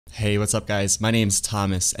Hey, what's up guys? My name's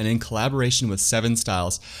Thomas, and in collaboration with 7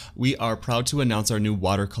 Styles, we are proud to announce our new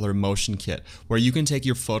watercolor motion kit, where you can take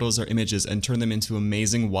your photos or images and turn them into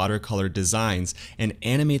amazing watercolor designs and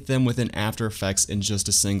animate them within After Effects in just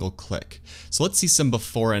a single click. So let's see some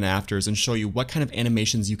before and afters and show you what kind of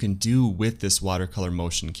animations you can do with this watercolor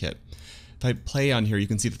motion kit. If I play on here, you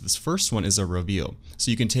can see that this first one is a reveal. So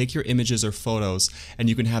you can take your images or photos and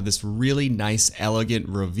you can have this really nice, elegant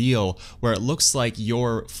reveal where it looks like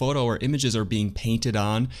your photo or images are being painted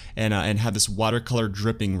on and have this watercolor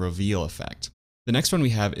dripping reveal effect. The next one we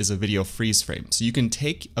have is a video freeze frame. So you can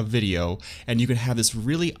take a video and you can have this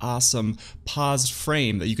really awesome paused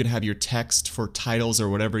frame that you can have your text for titles or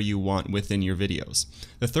whatever you want within your videos.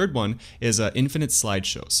 The third one is an infinite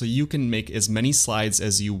slideshow. So you can make as many slides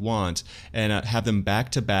as you want and have them back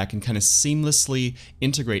to back and kind of seamlessly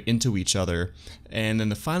integrate into each other. And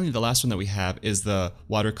then finally, the last one that we have is the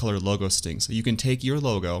watercolor logo sting. So you can take your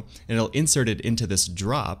logo and it'll insert it into this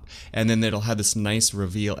drop, and then it'll have this nice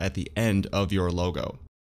reveal at the end of your logo.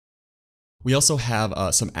 We also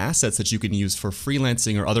have some assets that you can use for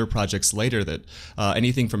freelancing or other projects later, that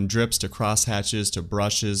anything from drips to crosshatches to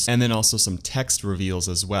brushes, and then also some text reveals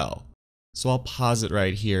as well. So I'll pause it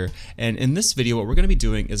right here, and in this video what we're going to be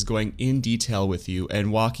doing is going in detail with you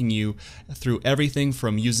and walking you through everything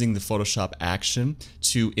from using the Photoshop Action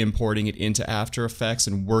to importing it into After Effects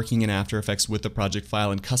and working in After Effects with the project file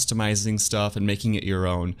and customizing stuff and making it your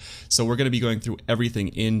own. So we're going to be going through everything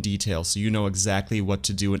in detail so you know exactly what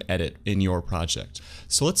to do and edit in your project.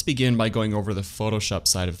 So let's begin by going over the Photoshop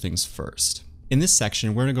side of things first. In this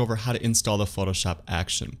section, we're going to go over how to install the Photoshop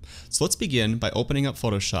Action. So let's begin by opening up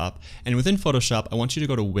Photoshop, and within Photoshop, I want you to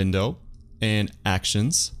go to Window and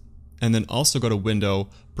Actions, and then also go to Window,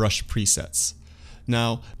 Brush Presets.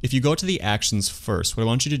 Now, if you go to the Actions first, what I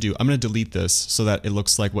want you to do, I'm going to delete this so that it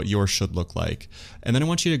looks like what yours should look like. And then I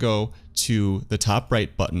want you to go to the top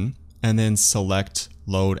right button and then select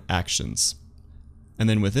Load Actions. And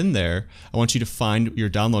then within there, I want you to find your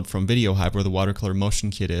download from VideoHive where the watercolor motion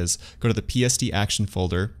kit is. Go to the PSD action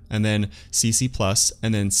folder and then CC+,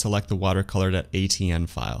 and then select the watercolor.atn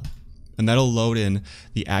file. And that'll load in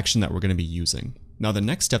the action that we're going to be using. Now the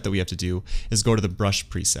next step that we have to do is go to the brush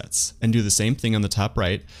presets and do the same thing on the top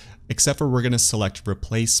right, except for we're going to select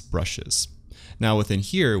replace brushes. Now within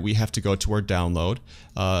here, we have to go to our download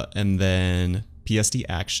and then PSD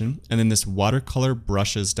action, and then this watercolor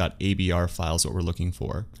brushes.abr file is what we're looking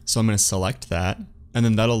for. So I'm going to select that, and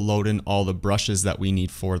then that'll load in all the brushes that we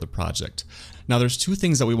need for the project. Now there's two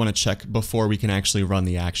things that we want to check before we can actually run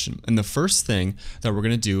the action. And the first thing that we're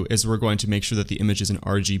going to do is we're going to make sure that the image is in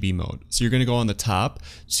RGB mode. So you're going to go on the top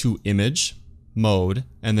to Image, Mode,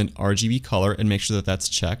 and then RGB color and make sure that that's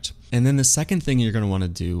checked. And then the second thing you're going to want to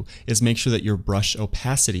do is make sure that your brush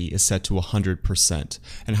opacity is set to 100%.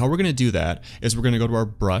 And how we're going to do that is we're going to go to our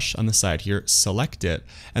brush on the side here, select it,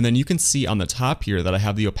 and then you can see on the top here that I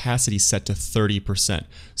have the opacity set to 30%.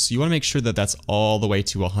 So you want to make sure that that's all the way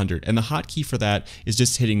to 100. And the hotkey for that is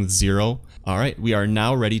just hitting 0. All right, we are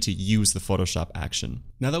now ready to use the Photoshop Action.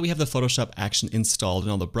 Now that we have the Photoshop Action installed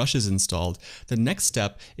and all the brushes installed, the next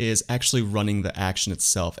step is actually running the action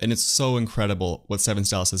itself. And it's so incredible what 7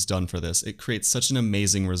 Styles has done for this. It creates such an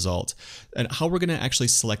amazing result. And how we're going to actually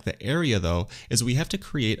select the area though is we have to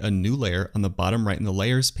create a new layer on the bottom right in the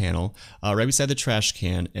layers panel, right beside the trash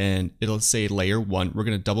can, and it'll say layer 1. We're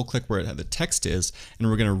going to double click where the text is, and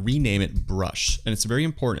we're going to rename it brush. And it's very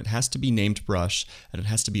important. It has to be named brush, and it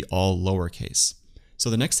has to be all lowercase. So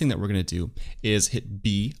the next thing that we're going to do is hit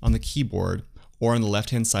B on the keyboard, or on the left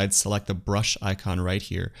hand side select the brush icon right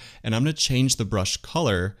here, and I'm going to change the brush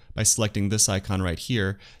color by selecting this icon right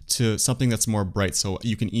here to something that's more bright so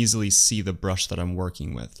you can easily see the brush that I'm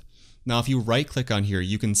working with. Now if you right click on here,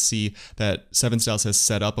 you can see that 7 Styles has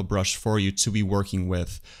set up a brush for you to be working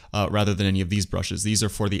with rather than any of these brushes. These are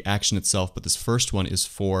for the action itself, but this first one is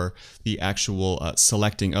for the actual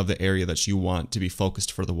selecting of the area that you want to be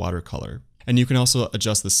focused for the watercolor. And you can also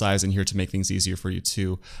adjust the size in here to make things easier for you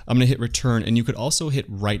too. I'm going to hit return, and you could also hit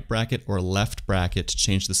right bracket or left bracket to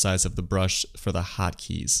change the size of the brush for the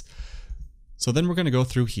hotkeys. So then we're going to go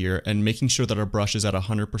through here and making sure that our brush is at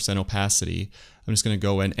 100% opacity. I'm just going to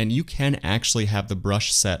go in, and you can actually have the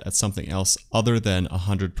brush set at something else other than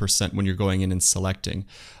 100% when you're going in and selecting.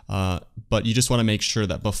 But you just want to make sure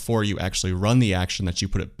that before you actually run the action that you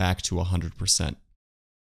put it back to 100%.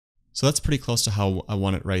 So that's pretty close to how I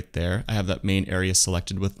want it right there. I have that main area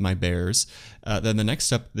selected with my bears. Then the next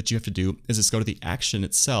step that you have to do is just go to the action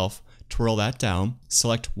itself, twirl that down,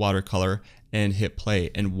 select watercolor, and hit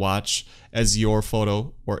play, and watch as your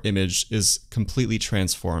photo or image is completely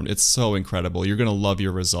transformed. It's so incredible. You're gonna love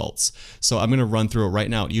your results. So I'm gonna run through it right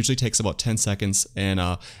now. It usually takes about 10 seconds and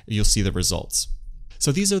you'll see the results.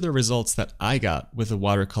 So these are the results that I got with the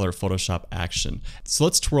Watercolor Photoshop Action. So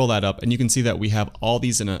let's twirl that up, and you can see that we have all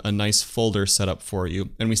these in a nice folder set up for you,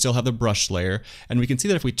 and we still have the brush layer, and we can see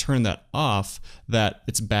that if we turn that off, that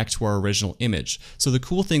it's back to our original image. So the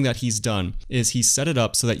cool thing that he's done is he set it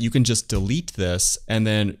up so that you can just delete this and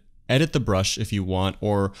then edit the brush if you want,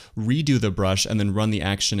 or redo the brush and then run the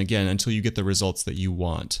action again until you get the results that you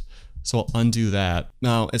want. So I'll undo that.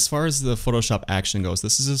 Now, as far as the Photoshop Action goes,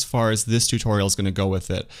 this is as far as this tutorial is going to go with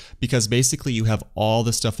it, because basically you have all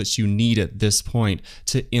the stuff that you need at this point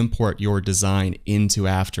to import your design into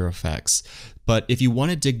After Effects. But if you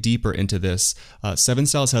want to dig deeper into this, 7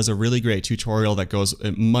 Styles has a really great tutorial that goes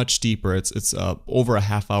much deeper. It's over a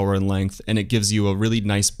half hour in length, and it gives you a really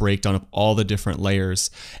nice breakdown of all the different layers.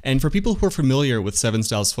 And for people who are familiar with 7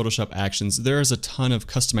 Styles Photoshop Actions, there is a ton of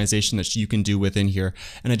customization that you can do within here.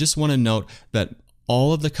 And I just want to note that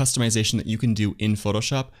all of the customization that you can do in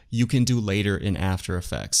Photoshop, you can do later in After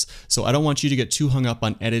Effects. So I don't want you to get too hung up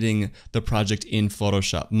on editing the project in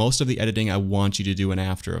Photoshop. Most of the editing I want you to do in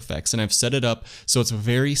After Effects. And I've set it up so it's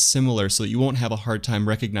very similar so that you won't have a hard time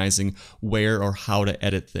recognizing where or how to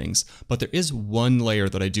edit things. But there is one layer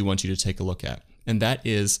that I do want you to take a look at, and that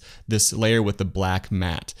is this layer with the black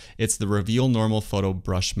matte. It's the Reveal Normal Photo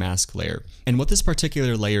Brush Mask layer. And what this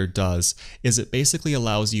particular layer does is it basically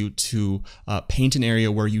allows you to paint an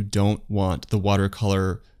area where you don't want the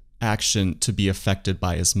watercolor action to be affected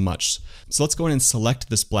by as much. So let's go in and select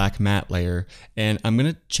this black matte layer, and I'm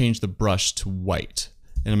going to change the brush to white.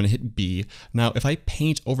 And I'm going to hit B. Now, if I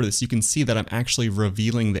paint over this, you can see that I'm actually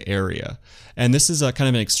revealing the area. And this is a kind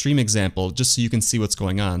of an extreme example, just so you can see what's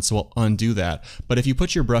going on. So I'll undo that. But if you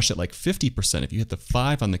put your brush at like 50%, if you hit the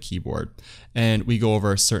 5 on the keyboard, and we go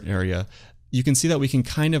over a certain area, you can see that we can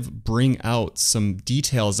kind of bring out some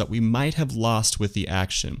details that we might have lost with the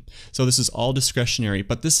action. So this is all discretionary,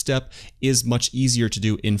 but this step is much easier to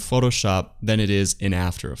do in Photoshop than it is in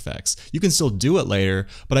After Effects. You can still do it later,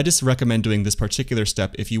 but I just recommend doing this particular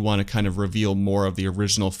step if you want to kind of reveal more of the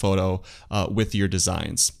original photo with your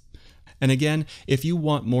designs. And again, if you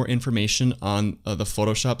want more information on the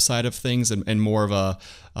Photoshop side of things and more of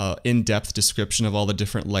a in-depth description of all the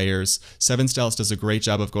different layers, 7 Styles does a great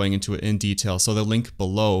job of going into it in detail, so the link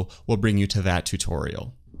below will bring you to that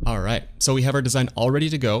tutorial. Alright, so we have our design all ready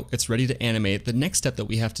to go. It's ready to animate. The next step that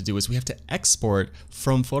we have to do is we have to export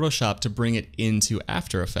from Photoshop to bring it into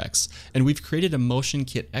After Effects. And we've created a motion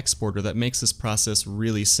kit exporter that makes this process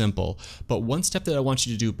really simple. But one step that I want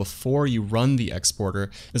you to do before you run the exporter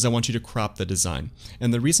is I want you to crop the design.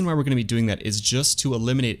 And the reason why we're going to be doing that is just to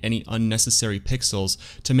eliminate any unnecessary pixels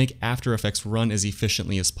to make After Effects run as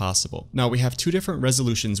efficiently as possible. Now, we have two different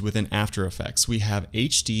resolutions within After Effects. We have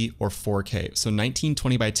HD or 4K, so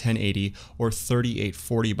 1920 by 1080 or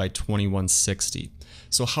 3840 by 2160.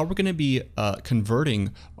 So how we're going to be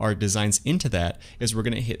converting our designs into that is we're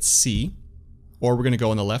going to hit C, or we're going to go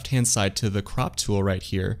on the left hand side to the crop tool right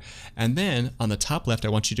here, and then on the top left I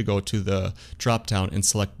want you to go to the drop down and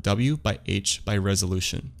select W by H by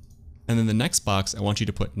resolution. And then the next box I want you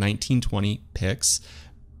to put 1920 pix,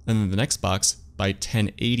 and then the next box by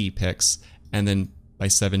 1080 pix, and then by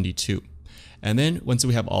 72. And then once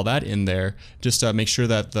we have all that in there, just make sure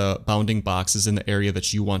that the bounding box is in the area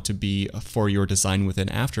that you want to be for your design within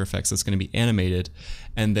After Effects that's going to be animated,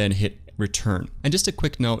 and then hit return. And just a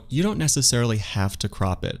quick note, you don't necessarily have to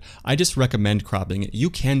crop it. I just recommend cropping it.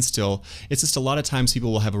 You can still, it's just a lot of times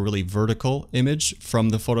people will have a really vertical image from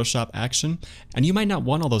the Photoshop action, and you might not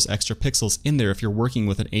want all those extra pixels in there if you're working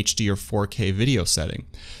with an HD or 4K video setting.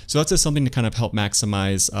 So that's just something to kind of help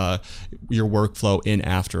maximize your workflow in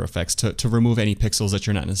After Effects to remove any pixels that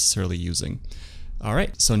you're not necessarily using.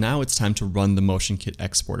 Alright, so now it's time to run the motion kit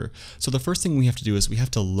exporter. So the first thing we have to do is we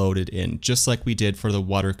have to load it in, just like we did for the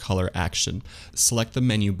watercolor action. Select the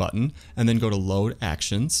menu button and then go to Load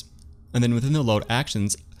Actions. And then within the Load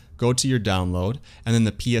Actions, go to your download and then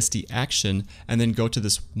the PSD action, and then go to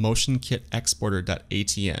this motion kit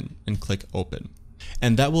exporter.atn and click Open.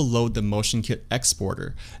 And that will load the motion kit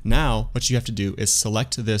exporter. Now what you have to do is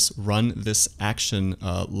select this run this action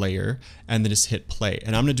layer and then just hit play.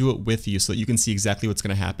 And I'm going to do it with you so that you can see exactly what's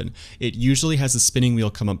going to happen. It usually has a spinning wheel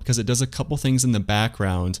come up because it does a couple things in the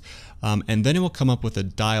background, and then it will come up with a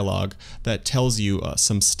dialogue that tells you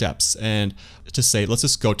some steps, and to say let's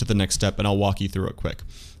just go to the next step and I'll walk you through it quick.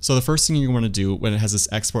 So the first thing you want to do when it has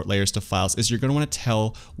this export layers to files is you're going to want to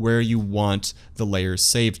tell where you want the layers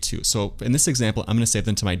saved to. So in this example, I'm going to save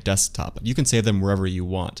them to my desktop. You can save them wherever you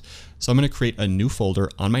want. So I'm going to create a new folder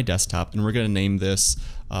on my desktop, and we're going to name this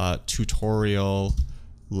tutorial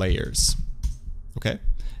layers. Okay,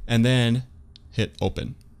 and then hit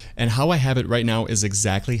open. And how I have it right now is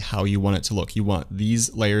exactly how you want it to look. You want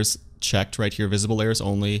these layers checked right here, visible layers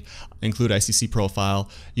only, include ICC profile.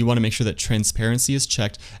 You want to make sure that transparency is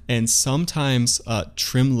checked, and sometimes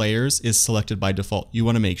trim layers is selected by default. You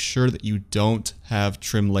want to make sure that you don't have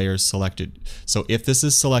trim layers selected. So if this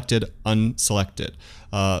is selected, unselect it.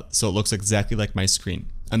 So it looks exactly like my screen.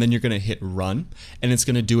 And then you're going to hit run, and it's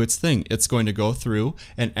going to do its thing. It's going to go through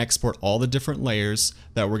and export all the different layers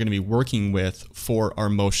that we're going to be working with for our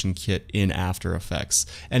motion kit in After Effects.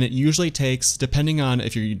 And it usually takes, depending on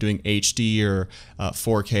if you're doing HD or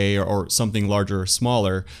 4K or something larger or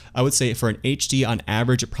smaller, I would say for an HD on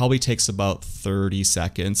average, it probably takes about 30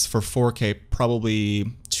 seconds. For 4K,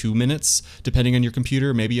 probably 2 minutes, depending on your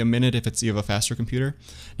computer, maybe a minute if you have a faster computer.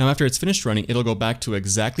 Now after it's finished running, it'll go back to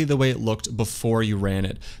exactly the way it looked before you ran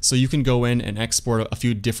it. So you can go in and export a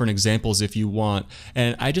few different examples if you want.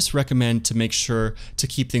 And I just recommend to make sure to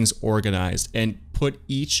keep things organized and put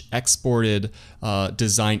each exported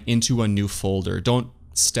design into a new folder. Don't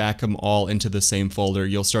stack them all into the same folder.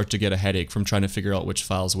 You'll start to get a headache from trying to figure out which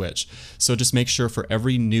file's which. So just make sure for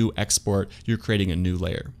every new export, you're creating a new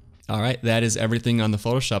layer. All right, that is everything on the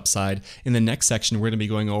Photoshop side. In the next section, we're going to be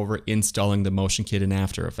going over installing the motion kit in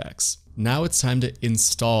After Effects. Now it's time to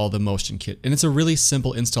install the motion kit, and it's a really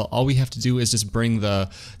simple install. All we have to do is just bring the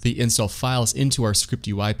install files into our script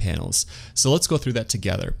UI panels. So let's go through that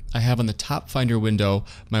together. I have on the top Finder window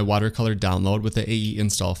my watercolor download with the AE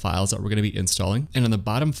install files that we're going to be installing, and on the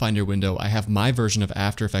bottom Finder window I have my version of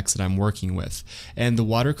After Effects that I'm working with. And the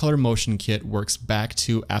watercolor motion kit works back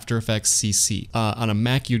to After Effects CC. On a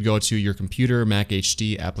Mac, you'd go to your computer, Mac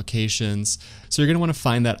HD, applications. So you're going to want to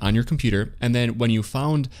find that on your computer, and then when you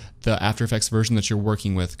found the After Effects version that you're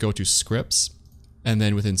working with, go to Scripts, and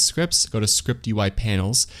then within Scripts, go to Script UI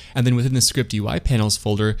Panels, and then within the Script UI Panels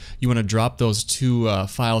folder, you want to drop those two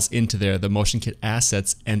files into there, the Motion Kit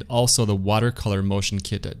Assets and also the Watercolor Motion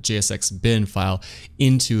Kit JSX bin file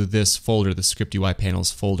into this folder, the Script UI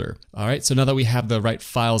Panels folder. All right, so now that we have the right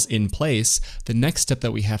files in place, the next step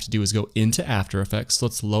that we have to do is go into After Effects. So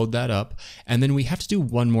let's load that up, and then we have to do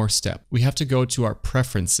one more step. We have to go to our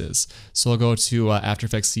Preferences. So I'll go to After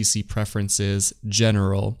Effects CC Preferences,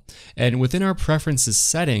 General, and within our Preferences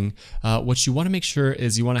setting, what you want to make sure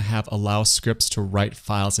is you want to have allow scripts to write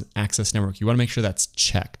files in Access Network. You want to make sure that's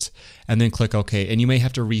checked, and then click OK. And you may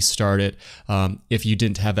have to restart it if you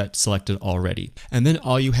didn't have that selected already. And then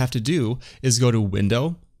all you have to do is go to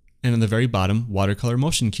Window, and on the very bottom, Watercolor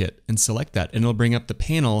Motion Kit, and select that, and it'll bring up the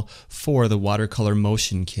panel for the Watercolor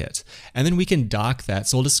Motion Kit. And then we can dock that,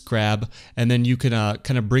 so we'll just grab, and then you can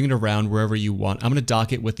kind of bring it around wherever you want. I'm going to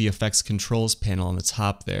dock it with the Effects Controls panel on the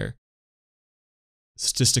top there.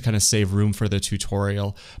 It's just to kind of save room for the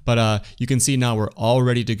tutorial. But you can see now we're all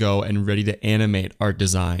ready to go and ready to animate our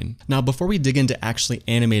design. Now, before we dig into actually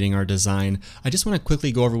animating our design, I just want to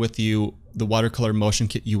quickly go over with you the Watercolor Motion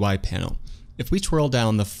Kit UI panel. If we twirl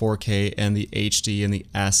down the 4K and the HD and the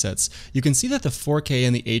assets, you can see that the 4K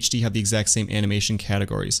and the HD have the exact same animation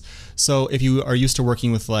categories. So if you are used to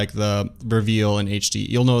working with like the reveal and HD,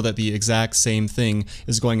 you'll know that the exact same thing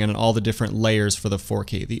is going on in all the different layers for the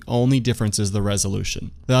 4K. The only difference is the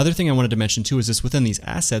resolution. The other thing I wanted to mention too is just within these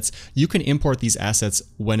assets, you can import these assets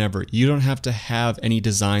whenever. You don't have to have any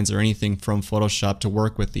designs or anything from Photoshop to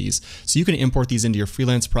work with these. So you can import these into your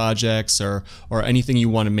freelance projects or anything you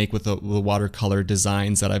want to make with the watercolor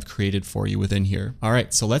designs that I've created for you within here. All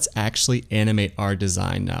right, so let's actually animate our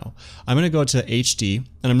design now. I'm going to go to HD,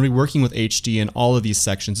 and I'm going to be working with HD in all of these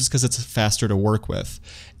sections just because it's faster to work with.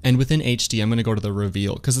 And within HD, I'm going to go to the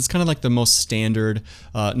reveal because it's kind of like the most standard,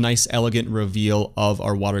 nice, elegant reveal of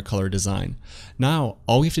our watercolor design. Now,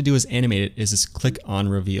 all we have to do is animate it is just click on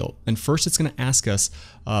reveal. And first it's going to ask us,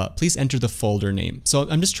 please enter the folder name. So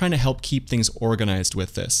I'm just trying to help keep things organized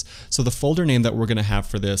with this. So the folder name that we're going to have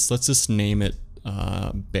for this, let's just name it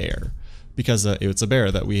bear, because it's a bear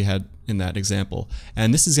that we had in that example.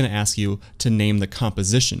 And this is going to ask you to name the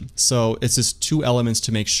composition. So it's just two elements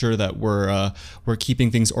to make sure that we're keeping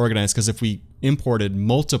things organized, because if we imported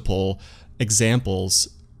multiple examples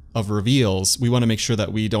of reveals, we want to make sure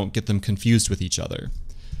that we don't get them confused with each other.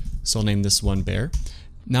 So I'll name this one bear.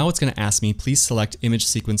 Now it's going to ask me, please select image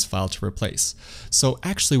sequence file to replace. So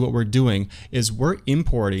actually what we're doing is we're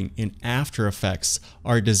importing in After Effects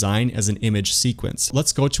our design as an image sequence.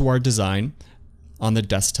 Let's go to our design on the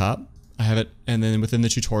desktop. I have it, and then within the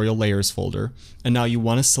tutorial layers folder. And now you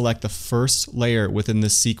want to select the first layer within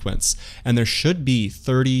this sequence. And there should be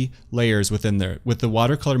 30 layers within there. With the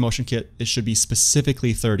watercolor motion kit, it should be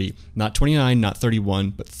specifically 30, not 29, not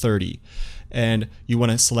 31, but 30. And you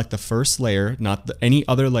want to select the first layer, not any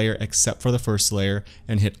other layer except for the first layer,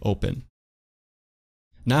 and hit open.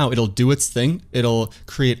 Now it'll do its thing. It'll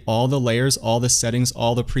create all the layers, all the settings,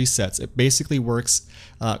 all the presets. It basically works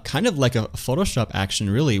kind of like a Photoshop action,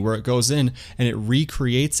 really, where it goes in and it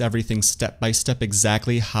recreates everything step by step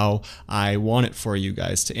exactly how I want it for you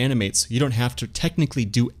guys to animate. So you don't have to technically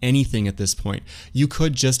do anything at this point. You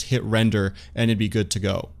could just hit render and it'd be good to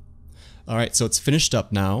go. All right, so it's finished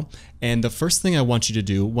up now, and the first thing I want you to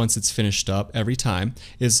do once it's finished up every time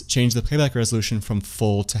is change the playback resolution from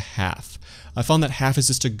full to half. I found that half is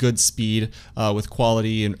just a good speed with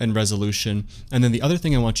quality and resolution. And then the other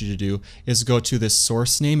thing I want you to do is go to this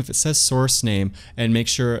source name. If it says source name, and make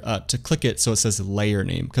sure to click it so it says layer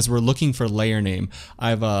name, because we're looking for layer name.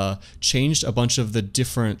 I've changed a bunch of the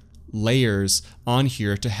different layers on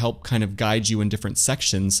here to help kind of guide you in different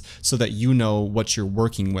sections so that you know what you're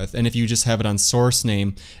working with. And if you just have it on source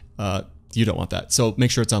name, you don't want that. So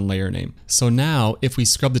make sure it's on layer name. So now if we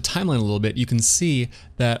scrub the timeline a little bit, you can see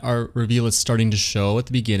that our reveal is starting to show at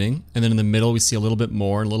the beginning. And then in the middle, we see a little bit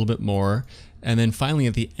more, a little bit more. And then finally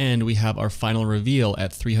at the end, we have our final reveal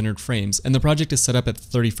at 300 frames. And the project is set up at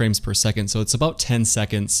 30 frames per second, so it's about 10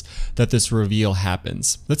 seconds that this reveal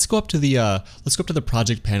happens. Let's go up to the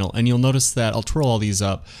project panel, and you'll notice that I'll twirl all these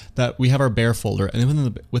up, that we have our bear folder, and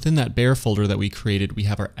then within that bear folder that we created, we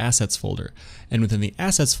have our assets folder. And within the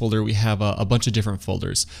assets folder, we have a bunch of different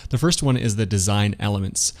folders. The first one is the design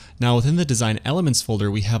elements. Now within the design elements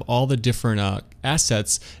folder, we have all the different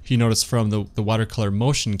assets, if you notice from the watercolor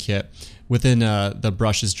motion kit. Within the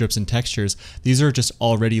brushes, drips, and textures, these are just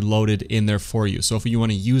already loaded in there for you. So if you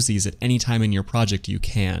want to use these at any time in your project, you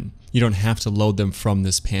can. You don't have to load them from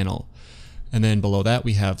this panel. And then below that,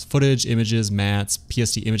 we have footage, images, mats,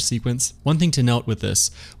 PSD image sequence. One thing to note with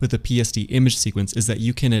this, with the PSD image sequence, is that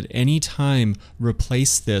you can at any time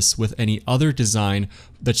replace this with any other design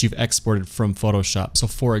that you've exported from Photoshop. So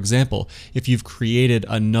for example, if you've created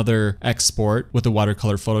another export with the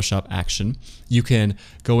Watercolor Photoshop Action, you can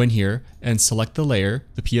go in here and select the layer,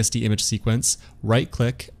 the PSD image sequence, right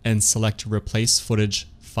click and select replace footage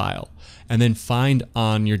file. And then find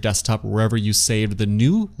on your desktop wherever you saved the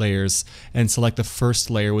new layers and select the first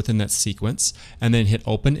layer within that sequence, and then hit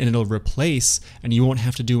open, and it'll replace, and you won't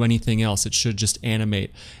have to do anything else. It should just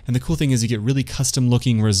animate. And the cool thing is you get really custom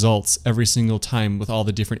looking results every single time with all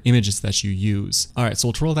the different images that you use. All right, so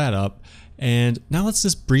we'll twirl that up. And now let's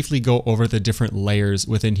just briefly go over the different layers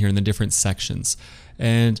within here in the different sections.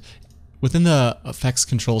 And within the effects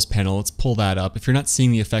controls panel, let's pull that up. If you're not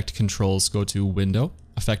seeing the effect controls, go to Window,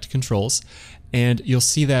 Effect Controls, and you'll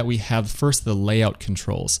see that we have first the layout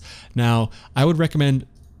controls. Now, I would recommend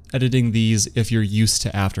editing these if you're used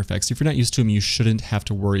to After Effects. If you're not used to them, you shouldn't have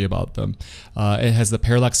to worry about them. It has the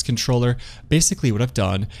parallax controller. Basically what I've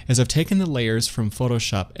done is I've taken the layers from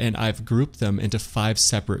Photoshop and I've grouped them into 5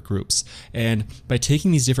 separate groups. And by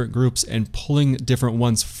taking these different groups and pulling different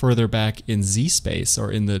ones further back in Z space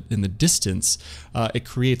or in the distance, it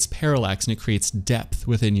creates parallax and it creates depth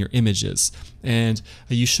within your images. And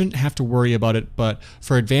you shouldn't have to worry about it, but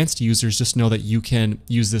for advanced users, just know that you can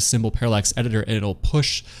use this simple parallax editor and it'll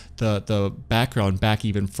push the background back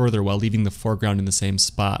even further while leaving the foreground in the same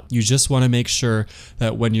spot. You just want to make sure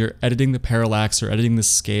that when you're editing the parallax or editing the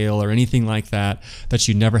scale or anything like that, that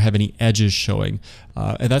you never have any edges showing.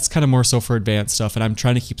 And that's kind of more so for advanced stuff, and I'm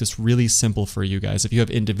trying to keep this really simple for you guys. If you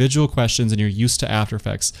have individual questions and you're used to After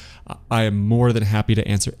Effects, I am more than happy to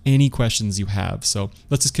answer any questions you have. So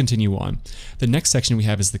let's just continue on. The next section we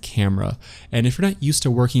have is the camera. And if you're not used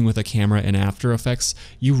to working with a camera in After Effects,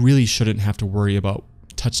 you really shouldn't have to worry about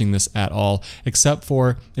touching this at all, except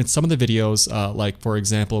for in some of the videos, like for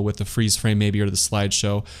example with the freeze frame maybe or the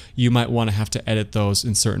slideshow, you might want to have to edit those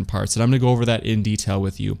in certain parts, and I'm going to go over that in detail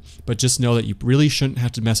with you. But just know that you really shouldn't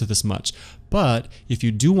have to mess with this much. But if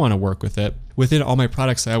you do want to work with it, within all my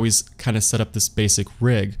products I always kind of set up this basic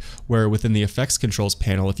rig where within the effects controls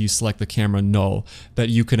panel, if you select the camera null, that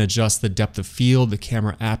you can adjust the depth of field, the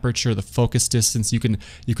camera aperture, the focus distance. You can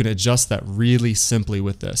adjust that really simply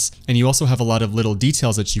with this. And you also have a lot of little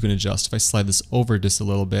details that you can adjust. If I slide this over just a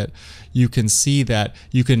little bit, you can see that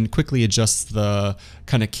you can quickly adjust the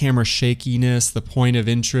kind of camera shakiness, the point of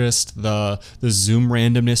interest, the zoom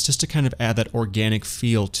randomness, just to kind of add that organic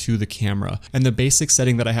feel to the camera. And the basic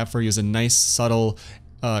setting that I have for you is a nice subtle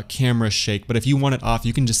camera shake, but if you want it off,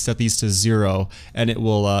 you can just set these to 0 and it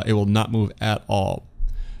will not move at all.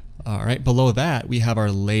 All right, below that we have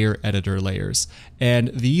our layer editor layers, and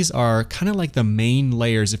these are kind of like the main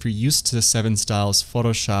layers. If you're used to 7 Styles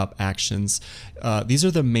Photoshop Actions, these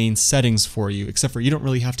are the main settings for you, except for you don't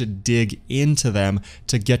really have to dig into them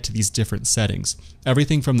to get to these different settings.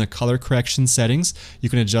 Everything from the color correction settings, you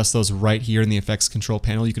can adjust those right here in the effects control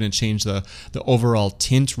panel. You can change the overall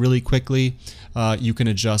tint really quickly. You can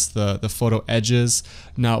adjust the photo edges.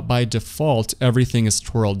 Now by default, everything is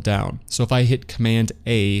twirled down. So if I hit Command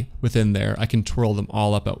A within there, I can twirl them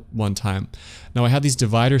all up at one time. Now I have these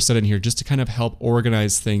dividers set in here just to kind of help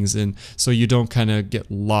organize things, and so you don't kind of get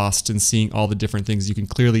lost in seeing all the different things. You can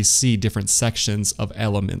clearly see different sections of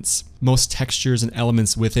elements. Most textures and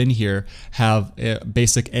elements within here have a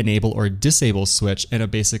basic enable or disable switch and a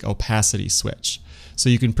basic opacity switch. So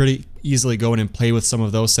you can pretty easily go in and play with some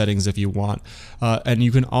of those settings if you want. And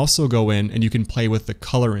you can also go in and you can play with the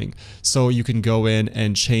coloring. So you can go in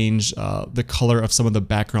and change the color of some of the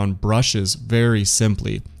background brushes very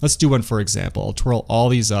simply. Let's do one for example. I'll twirl all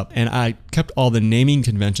these up, and I kept all the naming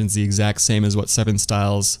conventions the exact same as what 7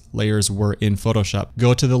 Styles layers were in Photoshop.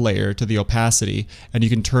 Go to the layer, to the opacity, and you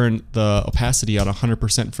can turn the opacity on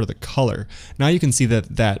 100% for the color. Now you can see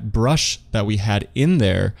that that brush that we had in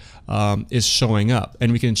there is showing up,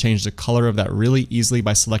 and we can change the color of that really easily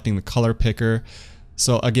by selecting the color picker.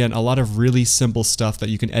 So again, a lot of really simple stuff that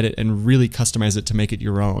you can edit and really customize it to make it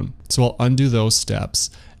your own. So I'll undo those steps,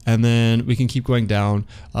 and then we can keep going down.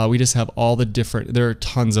 We just have all the different, there are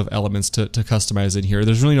tons of elements to customize in here.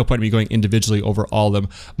 There's really no point in me going individually over all of them.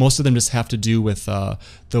 Most of them just have to do with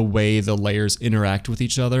the way the layers interact with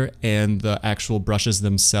each other and the actual brushes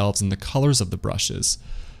themselves and the colors of the brushes.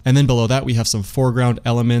 And then below that we have some foreground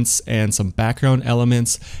elements and some background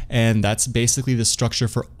elements, and that's basically the structure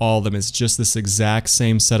for all of them. It's just this exact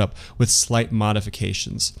same setup with slight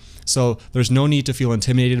modifications. So there's no need to feel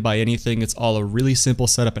intimidated by anything. It's all a really simple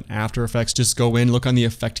setup in After Effects. Just go in, look on the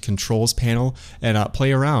Effect Controls panel, and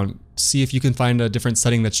play around. See if you can find a different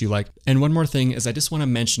setting that you like. And one more thing is I just want to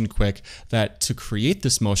mention quick that to create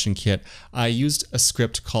this motion kit, I used a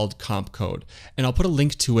script called Comp Code, and I'll put a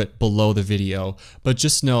link to it below the video, but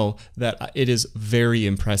just know that it is very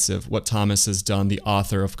impressive what Thomas has done, the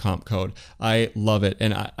author of Comp Code. I love it,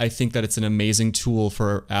 and I think that it's an amazing tool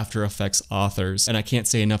for After Effects authors, and I can't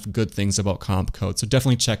say enough good things about Comp Code, so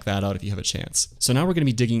definitely check that out if you have a chance. So now we're going to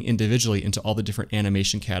be digging individually into all the different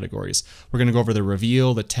animation categories. We're going to go over the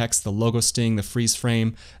reveal, the text, the logo sting, the freeze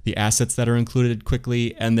frame, the assets that are included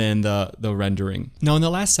quickly, and then the rendering. Now in the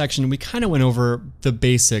last section we kind of went over the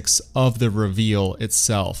basics of the reveal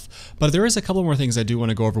itself, but there is a couple more things I do want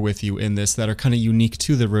to go over with you in this that are kind of unique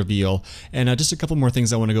to the reveal, and just a couple more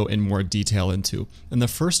things I want to go in more detail into. And the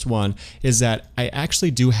first one is that I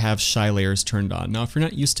actually do have shy layers turned on. Now if you're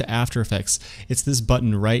not used to After Effects, it's this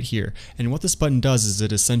button right here, and what this button does is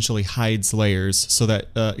it essentially hides layers so that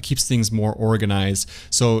it keeps things more organized.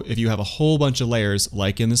 So if you have a whole bunch of layers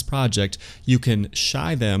like in this project, you can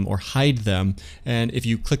shy them or hide them, and if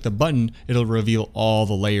you click the button it'll reveal all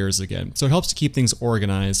the layers again. So it helps to keep things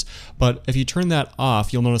organized, but if you turn that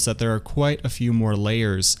off you'll notice that there are quite a few more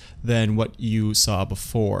layers than what you saw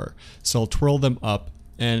before. So I'll twirl them up,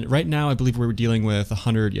 and right now I believe we're dealing with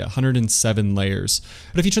 107 layers.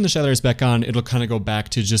 But if you turn the shy layers back on, it'll kind of go back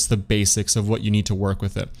to just the basics of what you need to work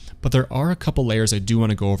with it. But there are a couple layers I do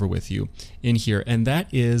want to go over with you in here, and that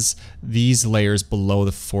is these layers below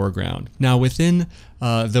the foreground. Now within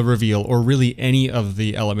the reveal, or really any of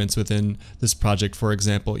the elements within this project, for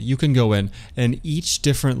example, you can go in and each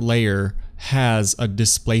different layer has a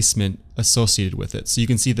displacement associated with it. So you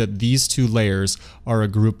can see that these two layers are a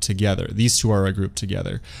group together. These two are a group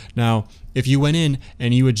together. Now, if you went in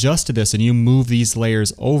and you adjusted this and you move these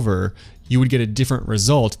layers over, you would get a different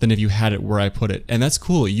result than if you had it where I put it. And that's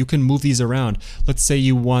cool. You can move these around. Let's say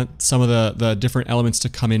you want some of the different elements to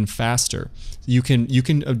come in faster. You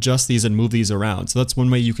can adjust these and move these around. So that's one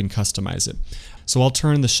way you can customize it. So I'll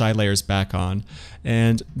turn the shy layers back on.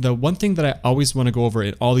 And the one thing that I always want to go over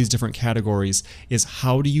in all these different categories is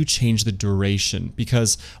how do you change the duration?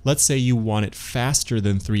 Because let's say you want it faster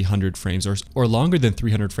than 300 frames or longer than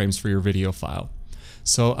 300 frames for your video file.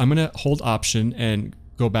 So I'm going to hold Option and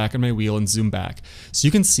go back on my wheel and zoom back. So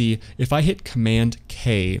you can see if I hit Command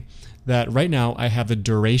K, that right now I have the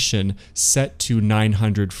duration set to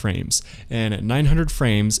 900 frames. And at 900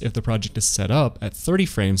 frames, if the project is set up at 30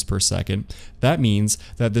 frames per second, that means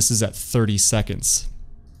that this is at 30 seconds.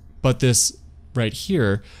 But this right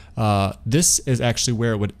here, this is actually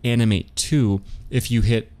where it would animate to if you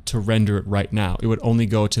hit to render it right now. It would only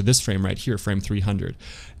go to this frame right here, frame 300.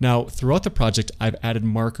 Now, throughout the project, I've added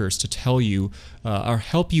markers to tell you or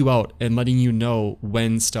help you out and letting you know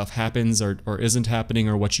when stuff happens or isn't happening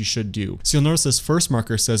or what you should do. So you'll notice this first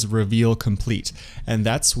marker says reveal complete, and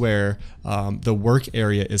that's where the work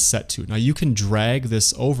area is set to. Now you can drag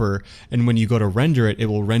this over, and when you go to render it, it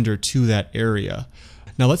will render to that area.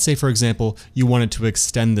 Now let's say, for example, you wanted to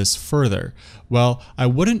extend this further. Well, I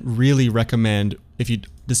wouldn't really recommend, if you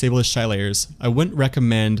disable the shy layers, I wouldn't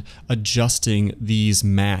recommend adjusting these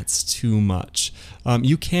mats too much.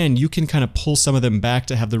 You can kind of pull some of them back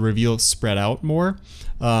to have the reveal spread out more.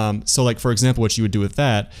 So like, for example, what you would do with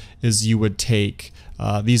that is you would take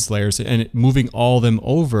these layers, and moving all them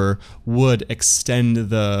over would extend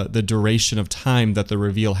the duration of time that the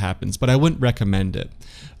reveal happens, but I wouldn't recommend it.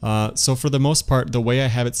 So for the most part, the way I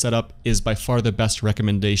have it set up is by far the best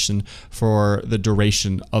recommendation for the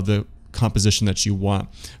duration of the composition that you want.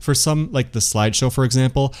 For some, like the slideshow, for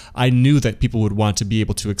example, I knew that people would want to be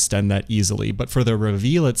able to extend that easily, but for the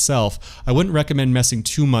reveal itself, I wouldn't recommend messing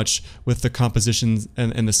too much with the compositions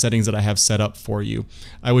and the settings that I have set up for you.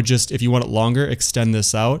 I would just, if you want it longer, extend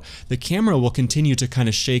this out. The camera will continue to kind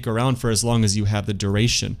of shake around for as long as you have the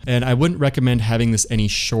duration, and I wouldn't recommend having this any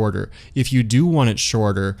shorter. If you do want it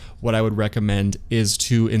shorter, what I would recommend is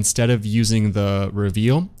to, instead of using the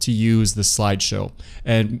reveal, to use the slideshow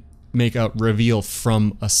and make a reveal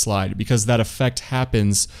from a slide, because that effect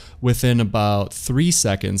happens within about 3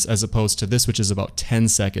 seconds as opposed to this, which is about 10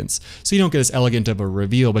 seconds. So you don't get as elegant of a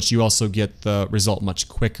reveal, but you also get the result much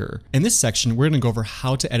quicker. In this section, we're going to go over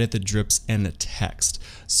how to edit the drips and the text.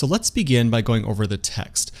 So let's begin by going over the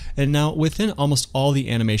text. And now within almost all the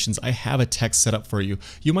animations, I have a text set up for you.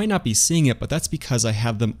 You might not be seeing it, but that's because I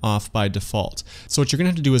have them off by default. So what you're going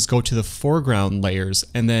to have to do is go to the foreground layers,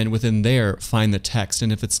 and then within there, find the text.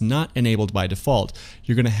 And if it's not enabled by default,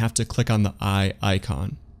 you're going to have to click on the eye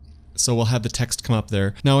icon. So we'll have the text come up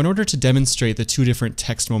there. Now, in order to demonstrate the two different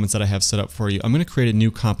text moments that I have set up for you, I'm going to create a new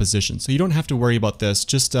composition. So you don't have to worry about this.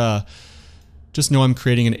 Just know I'm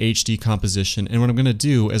creating an HD composition. And what I'm going to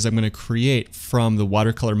do is I'm going to create from the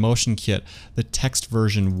Watercolor Motion Kit the text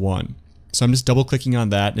version 1. So I'm just double clicking on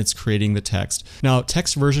that, and it's creating the text. Now,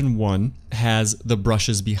 text version 1 has the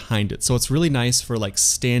brushes behind it. So it's really nice for like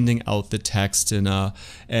standing out the text, and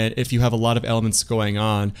if you have a lot of elements going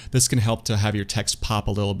on, this can help to have your text pop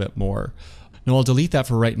a little bit more. Now I'll delete that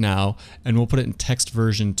for right now, and we'll put it in text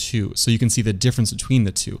version 2 so you can see the difference between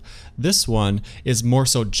the two. This one is more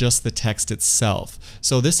so just the text itself.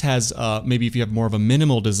 So this has, maybe if you have more of a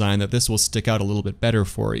minimal design, that this will stick out a little bit better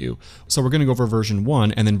for you. So we're going to go over version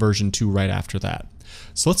 1 and then version 2 right after that.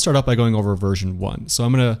 So let's start out by going over version 1. So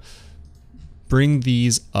I'm going to bring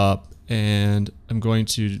these up, and I'm going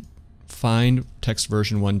to find text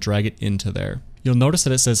version 1, drag it into there. You'll notice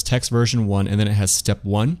that it says text version 1, and then it has step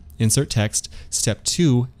 1, insert text, step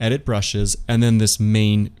 2, edit brushes, and then this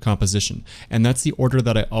main composition. And that's the order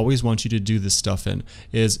that I always want you to do this stuff in,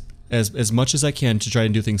 is as much as I can to try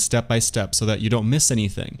and do things step by step so that you don't miss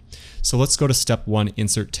anything. So let's go to step 1,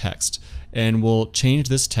 insert text. And we'll change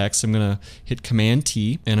this text. I'm going to hit Command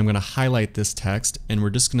T, and I'm going to highlight this text, and we're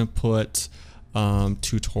just going to put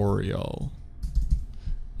tutorial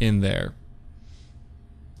in there.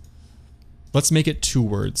 Let's make it 2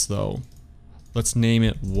 words though. Let's name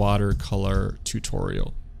it Watercolor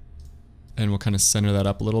Tutorial. And we'll kind of center that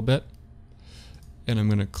up a little bit. And I'm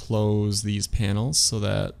going to close these panels so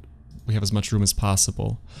that we have as much room as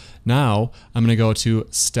possible. Now I'm going to go to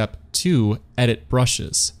step 2, edit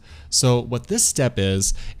brushes. So what this step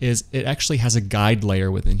is it actually has a guide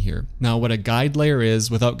layer within here. Now what a guide layer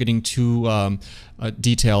is, without getting too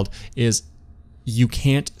detailed, is you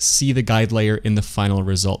can't see the guide layer in the final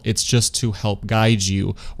result. It's just to help guide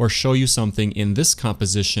you or show you something in this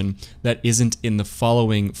composition that isn't in the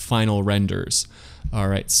following final renders. All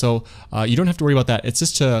right, so you don't have to worry about that. It's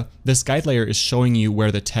just this guide layer is showing you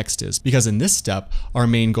where the text is, because in this step, our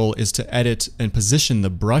main goal is to edit and position the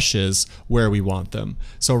brushes where we want them.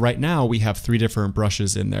 So right now we have 3 different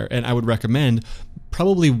brushes in there, and I would recommend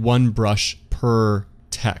probably 1 brush per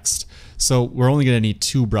text. So we're only going to need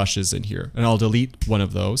 2 brushes in here, and I'll delete one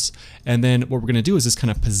of those. And then what we're going to do is just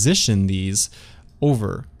kind of position these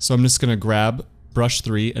over. So I'm just going to grab brush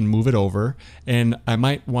 3 and move it over, and I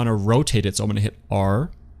might want to rotate it. So I'm going to hit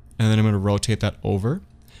R, and then I'm going to rotate that over,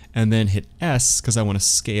 and then hit S because I want to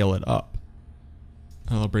scale it up.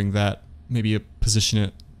 And I'll bring that, maybe position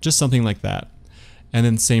it just something like that. And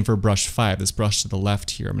then same for brush 5, this brush to the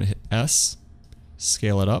left here. I'm going to hit S,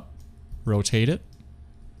 scale it up, rotate it,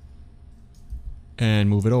 and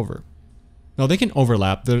move it over. Now they can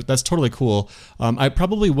overlap. That's totally cool. I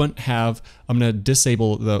probably wouldn't have, I'm going to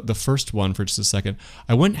disable the first one for just a second.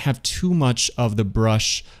 I wouldn't have too much of the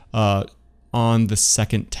brush on the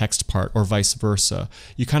second text part or vice versa.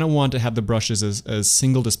 You kind of want to have the brushes as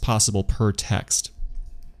singled as possible per text.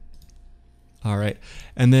 All right,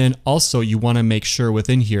 and then also you want to make sure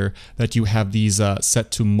within here that you have these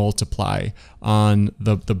set to multiply on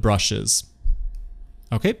the brushes.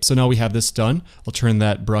 Okay, so now we have this done. I'll turn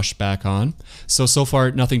that brush back on. So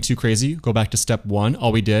far, nothing too crazy. Go back to step 1.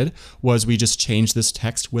 All we did was we just changed this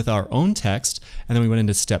text with our own text, and then we went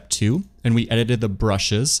into step 2, and we edited the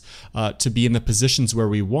brushes to be in the positions where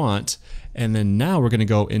we want. And then now we're going to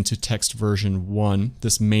go into text version 1,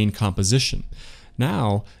 this main composition.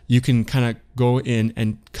 Now you can kind of go in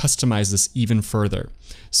and customize this even further.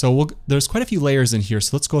 So there's quite a few layers in here,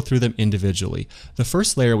 so let's go through them individually. The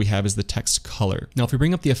first layer we have is the text color. Now if we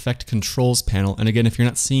bring up the Effect Controls panel, and again if you're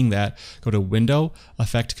not seeing that, go to Window,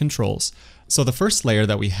 Effect Controls. So the first layer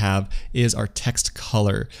that we have is our text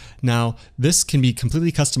color. Now this can be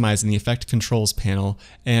completely customized in the Effect Controls panel,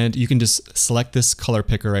 and you can just select this color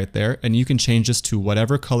picker right there, and you can change this to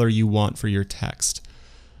whatever color you want for your text.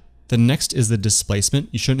 The next is the displacement.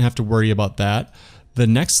 You shouldn't have to worry about that. The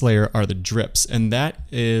next layer are the drips, and that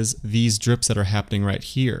is these drips that are happening right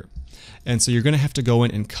here. And so you're going to have to go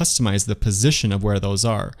in and customize the position of where those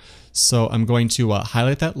are. So I'm going to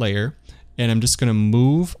highlight that layer, and I'm just going to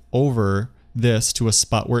move over this to a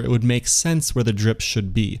spot where it would make sense where the drips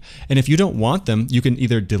should be. And if you don't want them, you can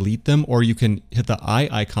either delete them, or you can hit the eye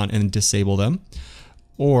icon and disable them.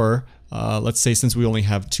 Or let's say since we only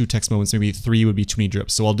have 2 text moments, maybe 3 would be too many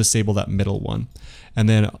drips. So I'll disable that middle one. And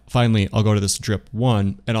then finally, I'll go to this drip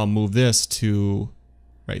 1 and I'll move this to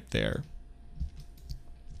right there.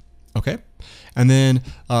 Okay. And then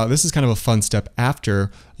this is kind of a fun step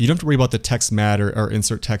after. You don't have to worry about the text matter or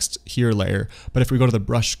insert text here layer. But if we go to the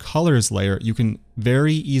brush colors layer, you can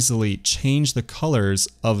very easily change the colors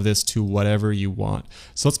of this to whatever you want.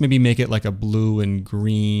 So let's maybe make it like a blue and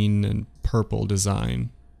green and purple design.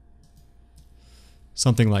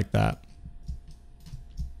 Something like that.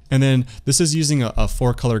 And then this is using a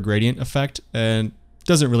 4-color gradient effect, and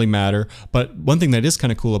doesn't really matter. But one thing that is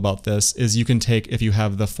kind of cool about this is you can take, if you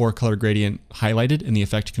have the 4-color gradient highlighted in the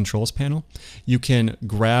Effect Controls panel, you can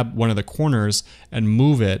grab one of the corners and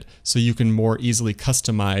move it so you can more easily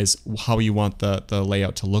customize how you want the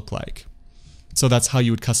layout to look like. So that's how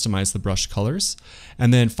you would customize the brush colors.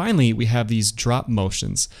 And then finally, we have these drop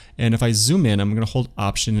motions. And if I zoom in, I'm going to hold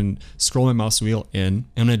Option and scroll my mouse wheel in.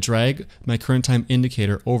 I'm going to drag my current time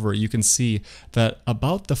indicator over. You can see that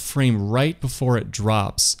about the frame right before it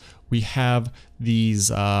drops, we have these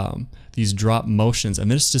drop motions. And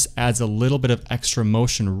this just adds a little bit of extra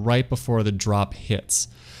motion right before the drop hits.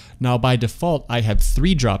 Now, by default, I had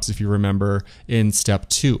 3 drops, if you remember, in step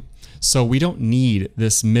 2. So we don't need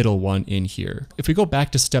this middle one in here. If we go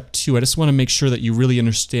back to step 2, I just want to make sure that you really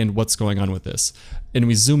understand what's going on with this. And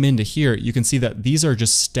we zoom into here, you can see that these are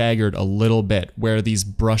just staggered a little bit where these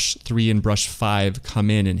brush 3 and brush 5 come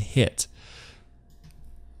in and hit.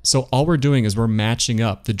 So all we're doing is we're matching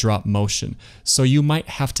up the drop motion. So you might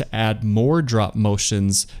have to add more drop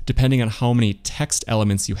motions depending on how many text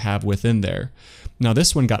elements you have within there. Now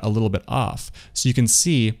this one got a little bit off. So you can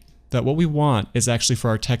see that what we want is actually for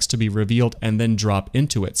our text to be revealed and then drop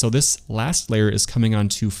into it. So this last layer is coming on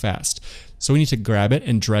too fast. So we need to grab it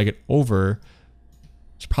and drag it over.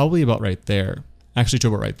 It's probably about right there. Actually to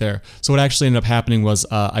about right there. So what actually ended up happening was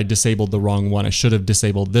I disabled the wrong one. I should have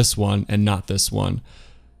disabled this one and not this one.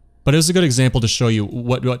 But it was a good example to show you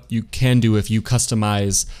what you can do if you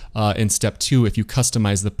customize in step 2, if you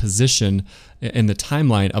customize the position in the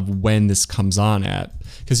timeline of when this comes on at.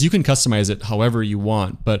 Because you can customize it however you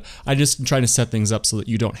want, but I just try to set things up so that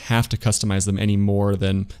you don't have to customize them any more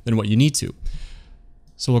than what you need to.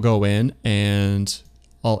 So we'll go in and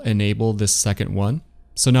I'll enable this second one.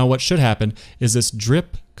 So now what should happen is this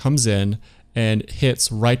drip comes in and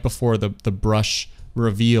hits right before the brush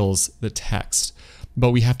reveals the text.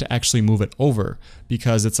 But we have to actually move it over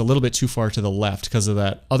because it's a little bit too far to the left because of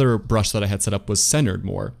that other brush that I had set up was centered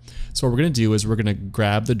more. So what we're going to do is we're going to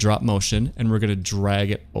grab the drop motion and we're going to drag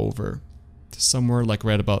it over to somewhere like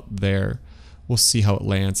right about there. We'll see how it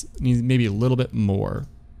lands. Maybe a little bit more.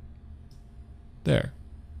 There.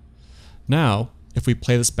 Now, if we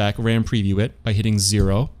play this back, we're going to preview it by hitting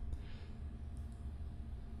 0.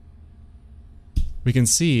 We can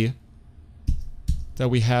see that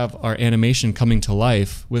we have our animation coming to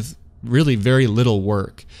life with really very little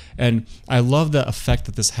work. And I love the effect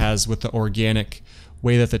that this has with the organic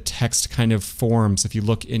way that the text kind of forms. If you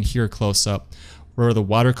look in here close up, where the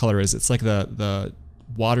watercolor is, it's like the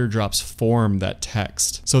water drops form that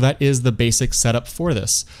text. So that is the basic setup for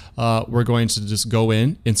this. We're going to just go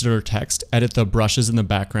in, insert our text, edit the brushes in the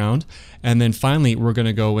background, and then finally we're going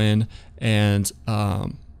to go in and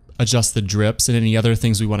adjust the drips and any other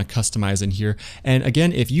things we want to customize in here. And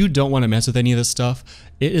again, if you don't want to mess with any of this stuff,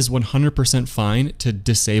 it is 100% fine to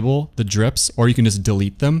disable the drips, or you can just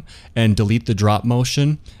delete them and delete the drop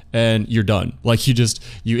motion, and you're done. Like you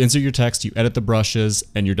insert your text, you edit the brushes,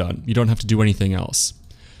 and you're done. You don't have to do anything else.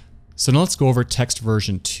 So now let's go over text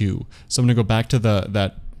version 2. So I'm going to go back to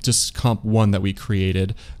that just comp 1 that we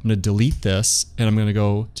created. I'm going to delete this and I'm going to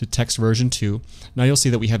go to text version 2. Now you'll see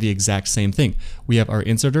that we have the exact same thing. We have our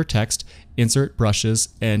insert our text, insert brushes,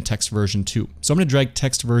 and text version 2. So I'm going to drag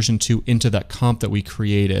text version 2 into that comp that we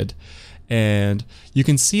created. And you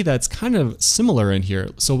can see that's kind of similar in here.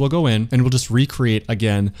 So we'll go in and we'll just recreate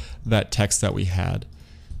again that text that we had.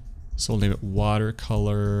 So we'll name it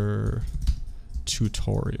Watercolor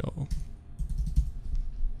Tutorial.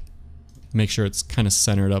 Make sure it's kind of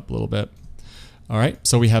centered up a little bit. All right,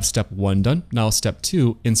 so we have step 1 done. Now step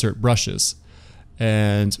 2, insert brushes.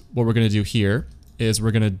 And what we're going to do here is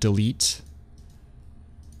we're going to delete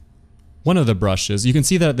one of the brushes. You can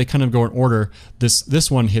see that they kind of go in order. This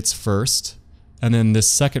one hits first, and then this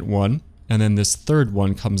second one, and then this third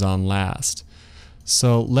one comes on last.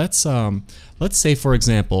 So let's say, for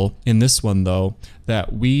example, in this one though,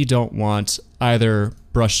 that we don't want either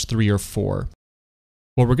brush 3 or 4.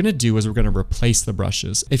 What we're going to do is we're going to replace the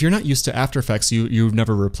brushes. If you're not used to After Effects, you've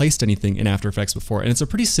never replaced anything in After Effects before, and it's a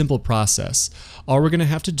pretty simple process. All we're going to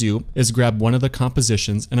have to do is grab one of the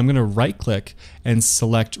compositions, and I'm going to right click and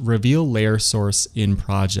select Reveal Layer Source in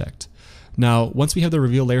Project. Now, once we have the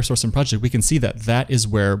Reveal Layer Source in Project, we can see that that is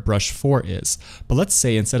where brush 4 is. But let's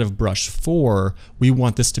say instead of brush 4, we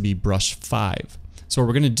want this to be brush 5. So what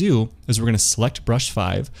we're going to do is we're going to select brush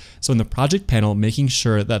 5. So in the project panel, making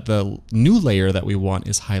sure that the new layer that we want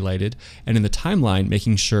is highlighted, and in the timeline,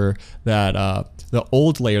 making sure that the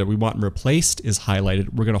old layer that we want replaced is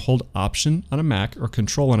highlighted. We're going to hold Option on a Mac or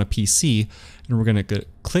Control on a PC, and we're going to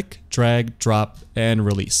click, drag, drop, and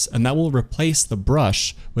release. And that will replace the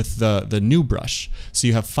brush with the new brush. So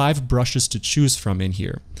you have 5 brushes to choose from in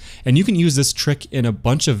here. And you can use this trick in a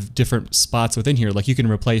bunch of different spots within here. Like you can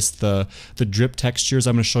replace the drip textures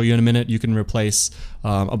I'm going to show you in a minute. You can replace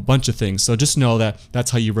a bunch of things. So just know that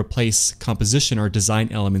that's how you replace composition or design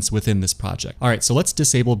elements within this project. All right, so let's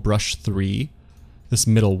disable brush 3, this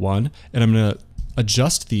middle one, and I'm going to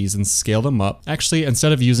adjust these and scale them up. Actually,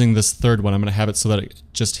 instead of using this third one, I'm going to have it so that it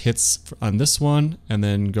just hits on this one and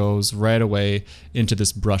then goes right away into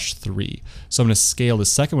this brush 3. So I'm going to scale the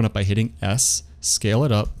second one up by hitting S, scale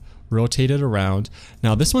it up, rotate it around.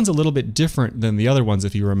 Now this one's a little bit different than the other ones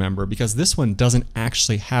if you remember, because this one doesn't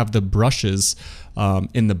actually have the brushes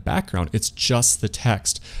in the background. It's just the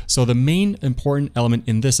text. So the main important element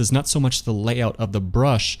in this is not so much the layout of the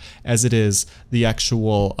brush as it is the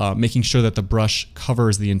actual making sure that the brush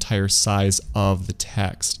covers the entire size of the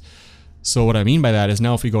text. So what I mean by that is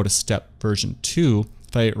now if we go to step version 2,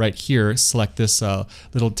 if I right here select this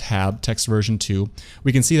little tab, text version 2,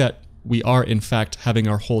 we can see that we are in fact having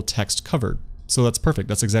our whole text covered. So that's perfect.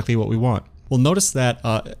 That's exactly what we want. Well, notice that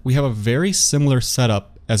we have a very similar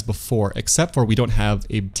setup as before, except for we don't have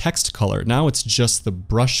a text color. Now it's just the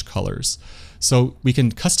brush colors. So we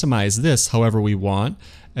can customize this however we want,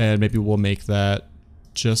 and maybe we'll make that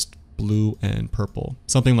just blue and purple,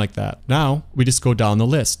 something like that. Now we just go down the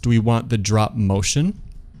list. Do we want the drop motion?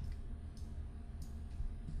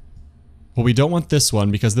 Well, we don't want this one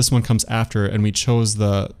because this one comes after and we chose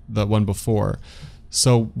the one before.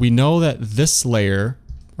 So we know that this layer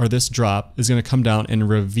or this drop is going to come down and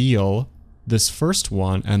reveal this first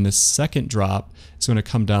one, and this second drop is going to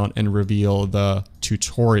come down and reveal the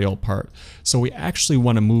tutorial part. So we actually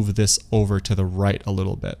want to move this over to the right a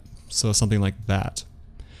little bit. So something like that.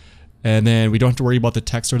 And then we don't have to worry about the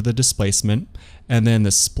text or the displacement. And then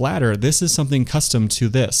the splatter, this is something custom to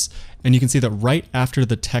this. And you can see that right after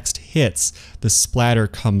the text hits, the splatter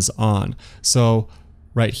comes on. So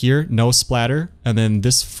right here, no splatter. And then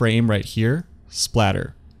this frame right here,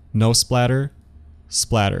 splatter. No splatter,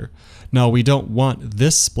 splatter. Now we don't want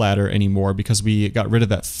this splatter anymore because we got rid of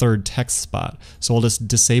that third text spot. So we'll just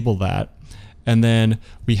disable that. And then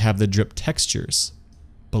we have the drip textures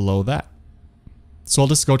below that. So I'll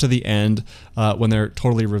just go to the end when they're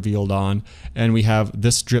totally revealed on, and we have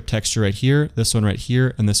this drip texture right here, this one right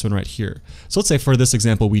here, and this one right here. So let's say for this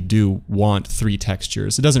example we do want 3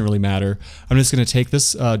 textures. It doesn't really matter. I'm just going to take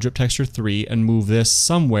this drip texture 3 and move this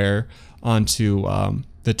somewhere onto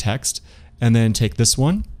the text, and then take this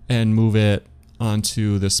one and move it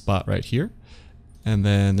onto this spot right here. and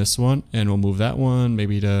then this one, and we'll move that one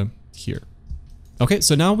maybe to here. Okay,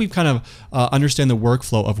 so now we've kind of understand the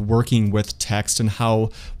workflow of working with text and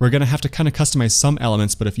how we're gonna have to kind of customize some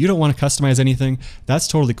elements, but if you don't want to customize anything, that's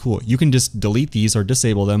totally cool. You can just delete these or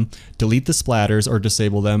disable them, delete the splatters or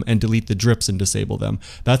disable them, and delete the drips and disable them.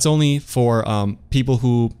 That's only for people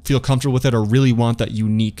who feel comfortable with it or really want that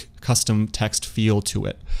unique custom text feel to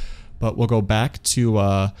it. But we'll go back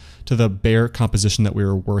to the bare composition that we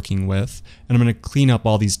were working with. And I'm going to clean up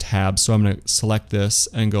all these tabs. So I'm going to select this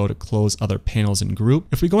and go to close other panels and group.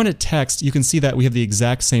 If we go into text, you can see that we have the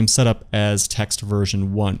exact same setup as text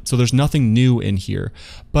version 1. So there's nothing new in here.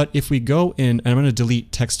 But if we go in, and I'm going to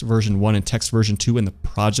delete text version 1 and text version 2 in the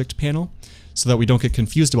project panel so that we don't get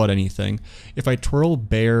confused about anything. If I twirl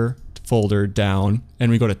bare folder down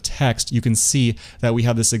and we go to text, you can see that we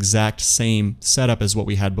have this exact same setup as what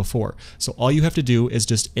we had before. So all you have to do is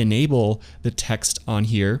just enable the text on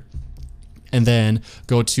here and then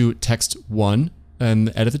go to text 1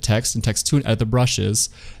 and edit the text, and text 2 and edit the brushes,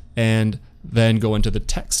 and then go into the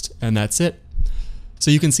text, and that's it.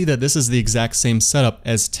 So you can see that this is the exact same setup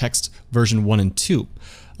as text version 1 and 2.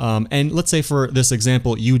 And let's say for this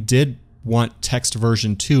example, you did want text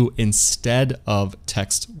version 2 instead of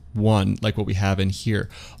text 1 like what we have in here.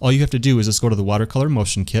 All you have to do is just go to the Watercolor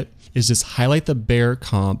Motion Kit, is just highlight the bare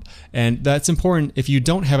comp, and that's important. If you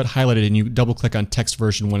don't have it highlighted and you double click on text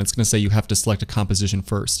version 1, it's going to say you have to select a composition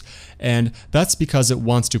first, and that's because it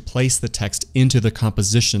wants to place the text into the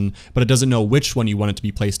composition, but it doesn't know which one you want it to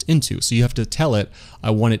be placed into. So you have to tell it,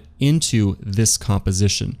 I want it into this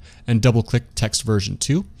composition, and double click text version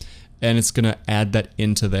 2, and it's going to add that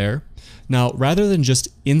into there. Now, rather than just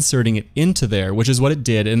inserting it into there, which is what it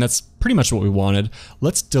did, and that's pretty much what we wanted,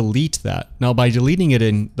 let's delete that. Now, by deleting it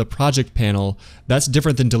in the project panel, that's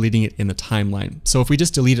different than deleting it in the timeline. So if we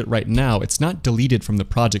just delete it right now, it's not deleted from the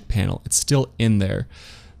project panel, it's still in there.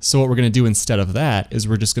 So what we're going to do instead of that is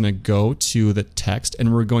we're just going to go to the text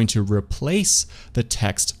and we're going to replace the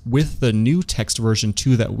text with the new text version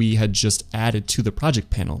 2 that we had just added to the project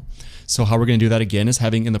panel. So how we're going to do that again is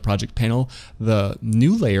having in the project panel the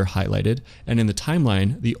new layer highlighted, and in the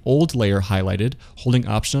timeline the old layer highlighted, holding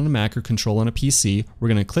Option on a Mac or Control on a PC. We're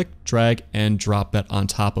going to click, drag, and drop that on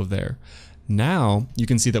top of there. Now you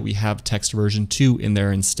can see that we have text version 2 in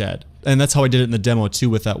there instead. And that's how I did it in the demo too,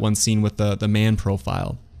 with that one scene with the man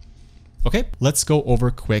profile. Okay, let's go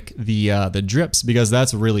over quick the drips, because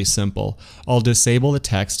that's really simple. I'll disable the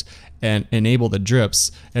text and enable the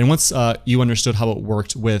drips. And once you understood how it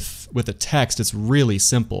worked with the text, it's really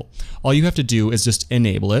simple. All you have to do is just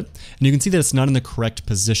enable it, and you can see that it's not in the correct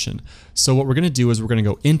position. So what we're going to do is we're going to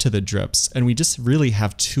go into the drips, and we just really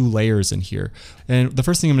have 2 layers in here. And the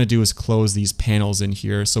first thing I'm going to do is close these panels in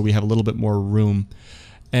here so we have a little bit more room.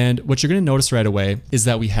 And what you're going to notice right away is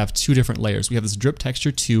that we have 2 different layers. We have this drip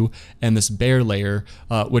texture 2 and this bare layer,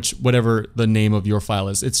 which whatever the name of your file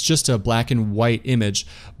is. It's just a black and white image,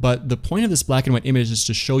 but the point of this black and white image is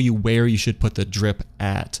to show you where you should put the drip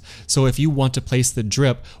at. So if you want to place the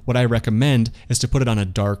drip, what I recommend is to put it on a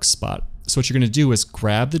dark spot. So what you're going to do is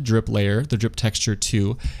grab the drip layer, the drip texture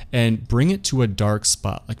 2, and bring it to a dark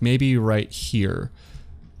spot, like maybe right here.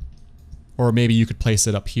 Or maybe you could place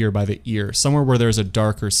it up here by the ear, somewhere where there's a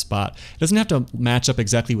darker spot. It doesn't have to match up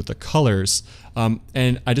exactly with the colors.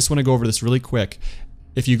 And I just want to go over this really quick.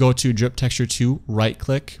 If you go to Drip Texture 2, right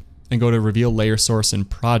click, and go to Reveal Layer Source and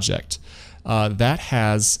Project, that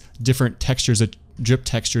has different textures, drip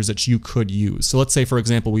textures that you could use. So let's say, for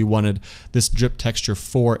example, we wanted this Drip Texture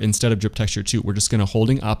 4 instead of Drip Texture 2. We're just going to,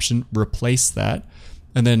 holding Option, replace that.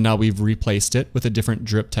 And then now we've replaced it with a different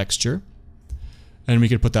drip texture. And we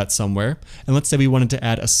could put that somewhere. And let's say we wanted to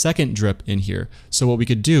add a second drip in here. So what we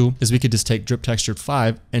could do is we could just take Drip Texture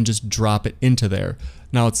 5 and just drop it into there.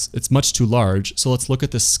 Now it's much too large, so let's look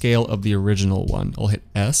at the scale of the original one. I'll hit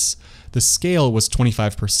S. The scale was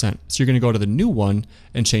 25%. So you're going to go to the new one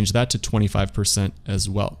and change that to 25% as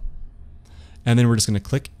well. And then we're just going to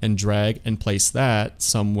click and drag and place that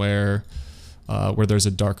somewhere where there's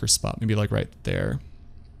a darker spot, maybe like right there.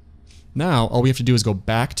 Now, all we have to do is go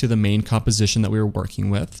back to the main composition that we were working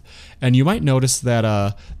with, and you might notice that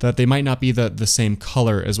that they might not be the same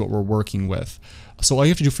color as what we're working with. So all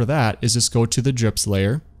you have to do for that is just go to the drips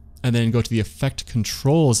layer, and then go to the Effect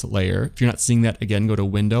Controls layer. If you're not seeing that, again, go to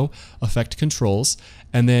Window, Effect Controls,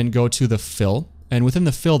 and then go to the Fill. And within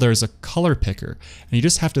the fill, there's a color picker, and you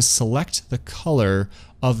just have to select the color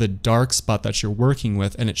of the dark spot that you're working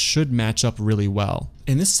with, and it should match up really well.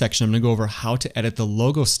 In this section, I'm going to go over how to edit the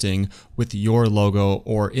logo sting with your logo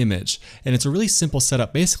or image. And it's a really simple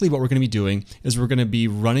setup. Basically, what we're going to be doing is we're going to be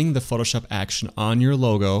running the Photoshop action on your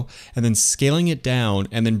logo and then scaling it down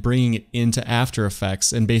and then bringing it into After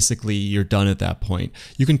Effects. And basically, you're done at that point.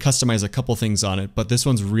 You can customize a couple things on it, but this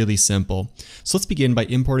one's really simple. So let's begin by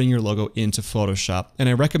importing your logo into Photoshop. And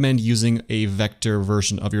I recommend using a vector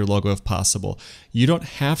version of your logo if possible. You don't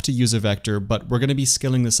have to use a vector, but we're going to be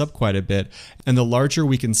scaling this up quite a bit. And the larger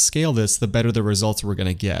we can scale this, the better the results we're going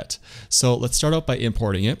to get. So let's start out by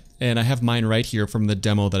importing it. And I have mine right here from the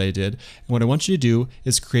demo that I did. And what I want you to do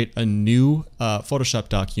is create a new Photoshop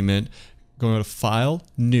document. Go to File,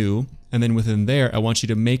 New, and then within there, I want you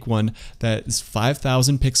to make one that is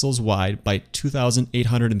 5,000 pixels wide by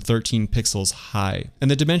 2,813 pixels high. And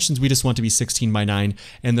the dimensions we just want to be 16 by 9,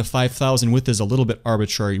 and the 5,000 width is a little bit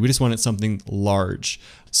arbitrary. We just want it something large.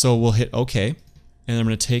 So we'll hit OK. And I'm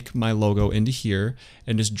going to take my logo into here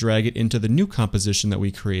and just drag it into the new composition that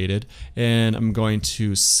we created. And I'm going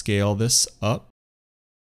to scale this up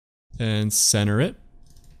and center it.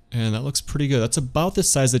 And that looks pretty good. That's about the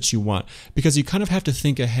size that you want, because you kind of have to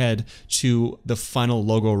think ahead to the final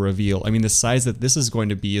logo reveal. I mean, the size that this is going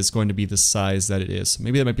to be the size that it is.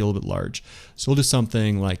 Maybe that might be a little bit large. So we'll do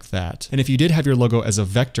something like that. And if you did have your logo as a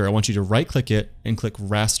vector, I want you to right click it and click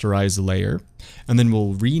rasterize layer. And then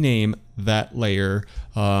we'll rename that layer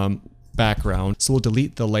background. So we'll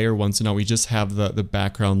delete the layer one, so now we just have the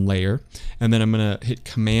background layer. And then I'm going to hit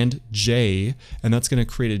Command J, and that's going to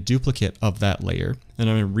create a duplicate of that layer. And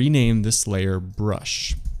I'm going to rename this layer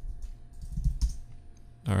Brush.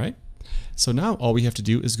 All right. So now all we have to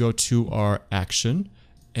do is go to our action,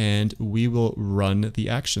 and we will run the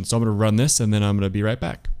action. So I'm going to run this, and then I'm going to be right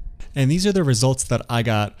back. And these are the results that I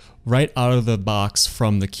got right out of the box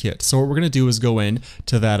from the kit. So what we're going to do is go in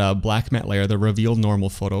to that black matte layer, the reveal normal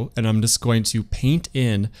photo, and I'm just going to paint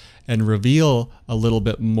in and reveal a little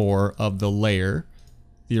bit more of the layer,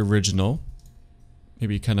 the original.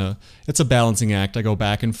 Maybe kind of, it's a balancing act. I go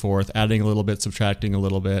back and forth, adding a little bit, subtracting a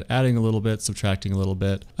little bit, adding a little bit, subtracting a little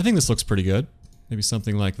bit. I think this looks pretty good. Maybe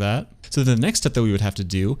something like that. So the next step that we would have to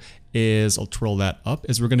do is, I'll twirl that up,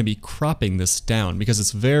 is we're going to be cropping this down because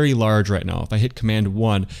it's very large right now. If I hit Command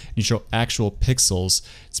 1 and you show actual pixels,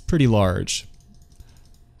 it's pretty large.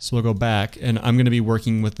 So we'll go back, and I'm going to be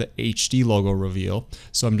working with the HD logo reveal.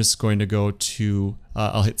 So I'm just going to go to,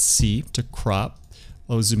 I'll hit C to crop.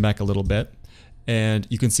 I'll zoom back a little bit. And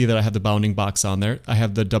you can see that I have the bounding box on there. I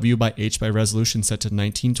have the W by H by resolution set to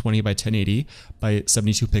 1920 by 1080 by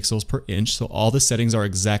 72 pixels per inch. So all the settings are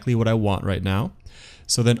exactly what I want right now.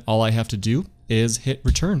 So then all I have to do is hit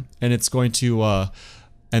return, and it's going to,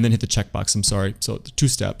 and then hit the checkbox, I'm sorry. So 2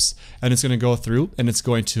 steps, and it's going to go through and it's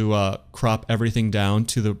going to crop everything down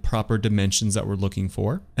to the proper dimensions that we're looking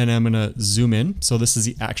for. And I'm going to zoom in. So this is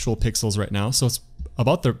the actual pixels right now. So it's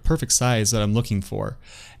about the perfect size that I'm looking for.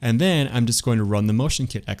 And then I'm just going to run the motion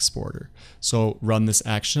kit exporter. So run this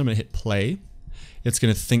action, I'm going to hit play. It's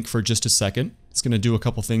going to think for just a second. It's going to do a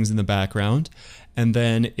couple things in the background. And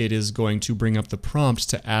then it is going to bring up the prompt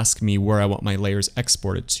to ask me where I want my layers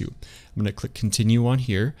exported to. I'm going to click continue on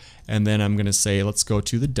here. And then I'm going to say, let's go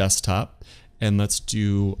to the desktop and let's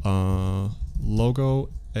do logo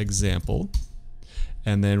example.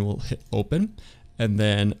 And then we'll hit open. And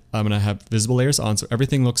then I'm going to have visible layers on, so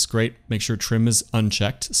everything looks great. Make sure trim is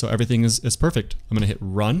unchecked, so everything is perfect. I'm going to hit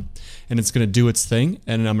run, and it's going to do its thing,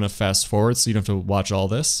 and I'm going to fast forward so you don't have to watch all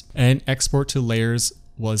this. And export to layers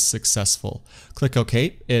was successful. Click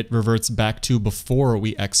OK. It reverts back to before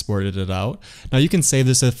we exported it out. Now you can save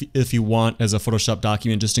this if you want as a Photoshop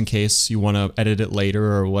document, just in case you want to edit it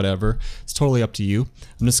later or whatever. It's totally up to you.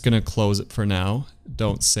 I'm just going to close it for now.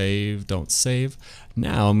 Don't save, don't save.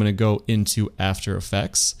 Now I'm going to go into After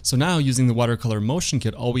Effects. So now using the Watercolor Motion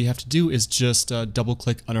Kit, all we have to do is just double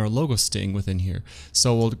click on our logo sting within here.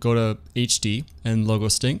 So we'll go to HD and logo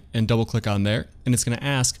sting and double click on there. And it's going to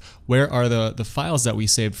ask, where are the files that we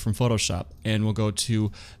saved from Photoshop? And we'll go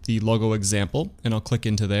to the logo example, and I'll click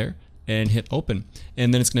into there and hit open.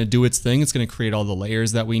 And then it's going to do its thing. It's going to create all the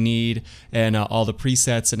layers that we need and all the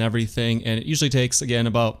presets and everything. And it usually takes, again,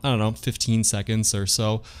 about, I don't know, 15 seconds or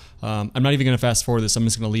so. I'm not even going to fast forward this. I'm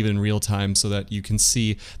just going to leave it in real time so that you can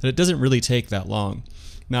see that it doesn't really take that long.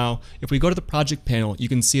 Now, if we go to the project panel, you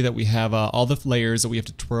can see that we have all the layers that we have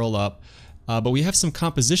to twirl up. But we have some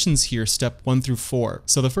compositions here, step 1 through 4.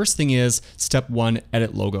 So the first thing is step 1,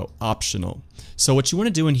 edit logo, optional. So what you want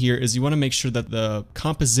to do in here is you want to make sure that the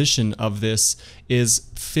composition of this is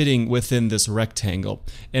fitting within this rectangle.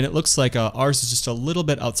 And it looks like ours is just a little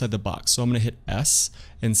bit outside the box. So I'm going to hit S,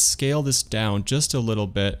 and scale this down just a little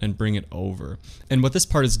bit and bring it over. And what this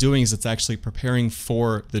part is doing is it's actually preparing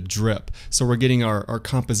for the drip. So we're getting our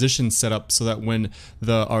composition set up so that when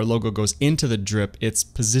our logo goes into the drip, it's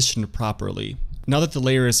positioned properly. Now that the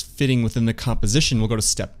layer is fitting within the composition, we'll go to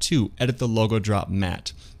step 2, edit the logo drop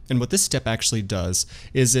matte. And what this step actually does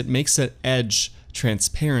is it makes that edge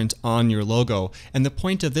transparent on your logo. And the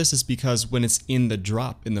point of this is because when it's in the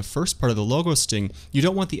drop, in the first part of the logo sting, you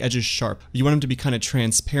don't want the edges sharp. You want them to be kind of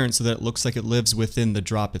transparent so that it looks like it lives within the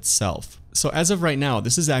drop itself. So as of right now,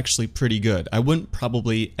 this is actually pretty good. I wouldn't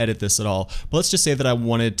probably edit this at all, but let's just say that I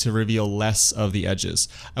wanted to reveal less of the edges.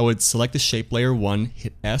 I would select the shape layer 1,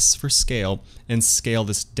 hit S for scale, and scale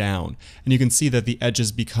this down. And you can see that the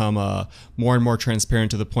edges become more and more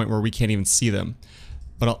transparent to the point where we can't even see them.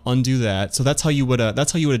 But I'll undo that. So that's how you would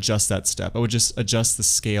adjust that step. I would just adjust the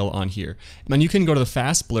scale on here. And you can go to the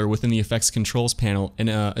fast blur within the effects controls panel and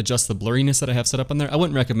adjust the blurriness that I have set up on there. I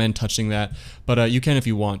wouldn't recommend touching that, but you can if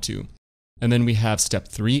you want to. And then we have step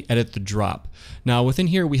 3, edit the drop. Now within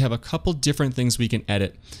here we have a couple different things we can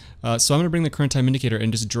edit. So I'm going to bring the current time indicator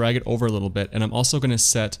and just drag it over a little bit, and I'm also going to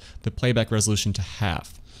set the playback resolution to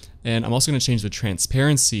half. And I'm also going to change the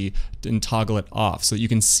transparency and toggle it off so that you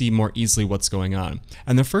can see more easily what's going on.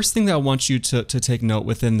 And the first thing that I want you to take note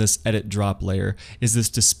within this edit drop layer is this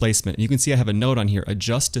displacement. You can see I have a note on here,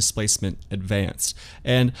 adjust displacement advanced.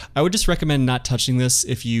 And I would just recommend not touching this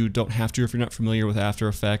if you don't have to, if you're not familiar with After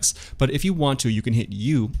Effects. But if you want to, you can hit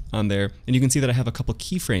U on there, and you can see that I have a couple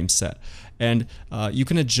keyframes set. And you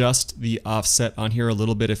can adjust the offset on here a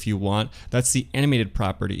little bit if you want. That's the animated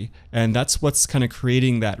property, and that's what's kind of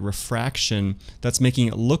creating that refraction that's making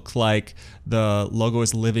it look like the logo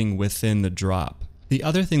is living within the drop. The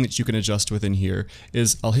other thing that you can adjust within here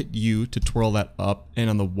is I'll hit U to twirl that up, and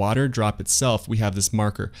on the water drop itself we have this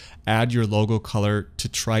marker, add your logo color to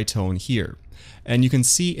tritone here. And you can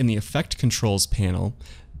see in the effect controls panel,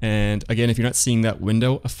 and again if you're not seeing that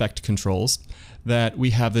window, effect controls, that we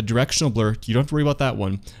have the directional blur, you don't have to worry about that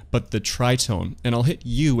one, but the tritone. And I'll hit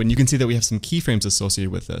U and you can see that we have some keyframes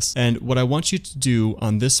associated with this. And what I want you to do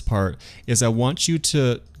on this part is I want you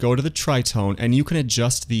to go to the tritone and you can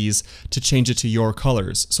adjust these to change it to your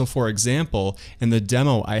colors. So for example, in the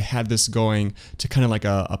demo I had this going to kind of like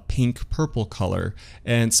a pink purple color,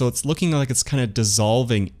 and so it's looking like it's kind of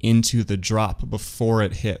dissolving into the drop before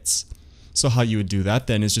it hits. So how you would do that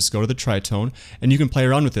then is just go to the tritone, and you can play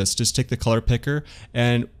around with this. Just take the color picker,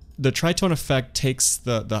 and the tritone effect takes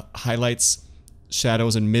the highlights,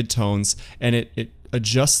 shadows, and midtones, and it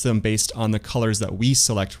adjusts them based on the colors that we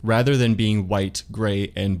select rather than being white,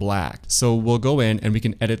 gray, and black. So we'll go in and we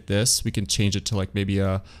can edit this. We can change it to like maybe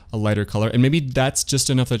a lighter color, and maybe that's just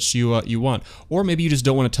enough that you want. Or maybe you just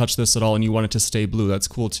don't want to touch this at all and you want it to stay blue. That's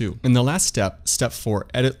cool too. And the last step, step 4,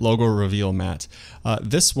 edit logo reveal matte.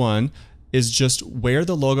 This one is just where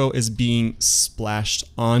the logo is being splashed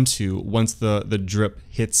onto once the drip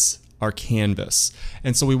hits our canvas.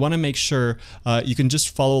 And so we want to make sure you can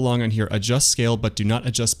just follow along on here, adjust scale, but do not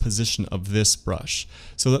adjust position of this brush.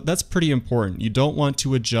 So that's pretty important. You don't want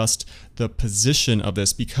to adjust the position of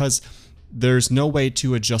this because there's no way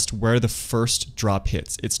to adjust where the first drop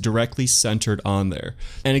hits. It's directly centered on there.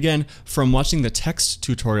 And again, from watching the text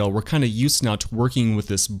tutorial, we're kind of used now to working with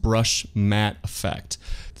this brush matte effect.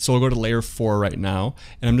 So we'll go to layer 4 right now,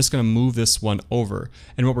 and I'm just going to move this one over.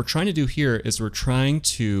 And what we're trying to do here is we're trying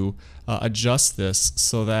to adjust this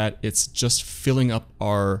so that it's just filling up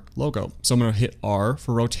our logo. So I'm going to hit R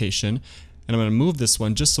for rotation, and I'm going to move this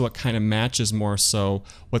one just so it kind of matches more so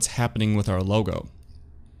what's happening with our logo.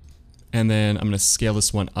 And then I'm going to scale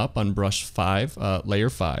this one up on brush 5, layer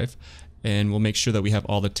 5, and we'll make sure that we have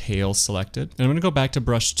all the tails selected. And I'm going to go back to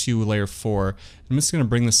brush 2, layer 4. I'm just going to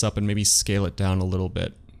bring this up and maybe scale it down a little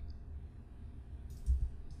bit.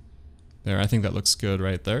 There, I think that looks good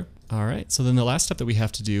right there. All right, so then the last step that we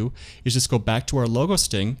have to do is just go back to our logo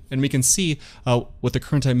sting, and we can see with the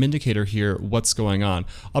current time indicator here what's going on.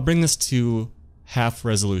 I'll bring this to half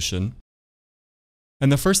resolution.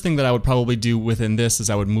 And the first thing that I would probably do within this is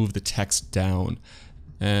I would move the text down.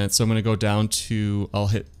 And so I'm going to go down to, I'll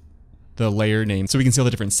hit the layer name so we can see all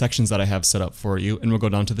the different sections that I have set up for you. And we'll go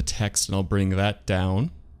down to the text and I'll bring that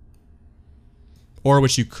down. Or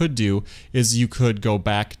what you could do is you could go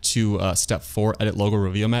back to step 4, edit logo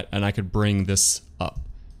reveal matte, and I could bring this up.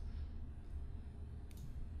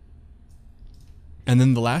 And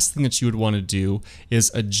then the last thing that you would want to do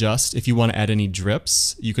is adjust. If you want to add any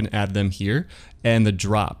drips, you can add them here. and the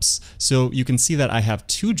drops. So you can see that I have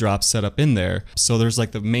 2 drops set up in there. So there's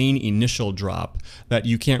like the main initial drop that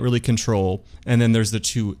you can't really control, and then there's the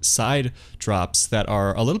 2 side drops that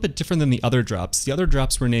are a little bit different than the other drops. The other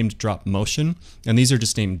drops were named drop motion, and these are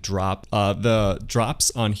just named drop. The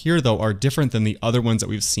drops on here though are different than the other ones that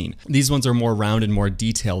we've seen. These ones are more round and more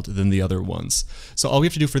detailed than the other ones. So all we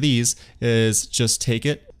have to do for these is just take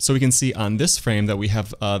it. So we can see on this frame that we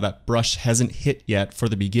have that brush hasn't hit yet for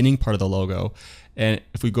the beginning part of the logo. And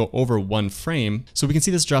if we go over 1 frame, so we can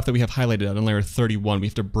see this drop that we have highlighted on layer 31, we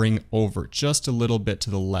have to bring over just a little bit to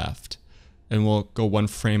the left. And we'll go 1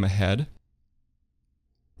 frame ahead.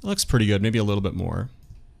 That looks pretty good, maybe a little bit more.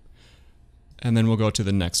 And then we'll go to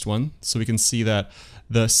the next one. So we can see that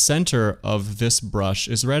the center of this brush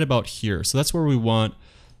is right about here. So that's where we want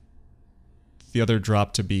the other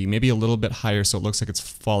drop to be, maybe a little bit higher so it looks like it's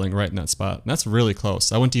falling right in that spot. And that's really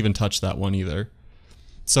close. I wouldn't even touch that one either.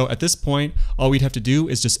 So at this point, all we'd have to do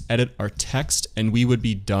is just edit our text and we would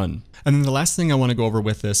be done. And then the last thing I want to go over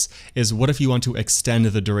with this is what if you want to extend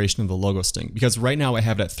the duration of the logo sting? Because right now I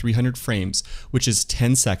have it at 300 frames, which is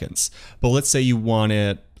 10 seconds. But let's say you want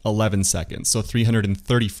it 11 seconds, so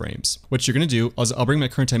 330 frames. What you're going to do is I'll bring my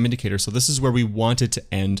current time indicator. So this is where we want it to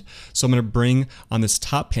end. So I'm going to bring on this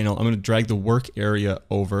top panel, I'm going to drag the work area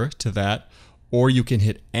over to that. Or you can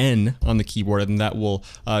hit N on the keyboard and that will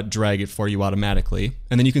drag it for you automatically.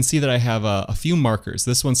 And then you can see that I have a few markers.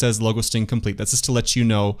 This one says logo sting complete. That's just to let you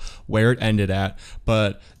know where it ended at.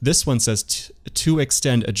 But this one says to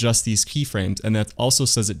extend, adjust these keyframes, and that also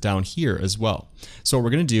says it down here as well. So what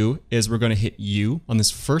we're going to do is we're going to hit U on this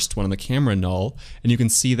first one on the camera null, and you can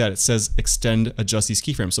see that it says extend, adjust these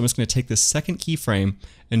keyframes. So I'm just going to take this second keyframe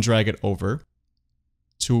and drag it over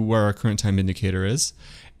to where our current time indicator is.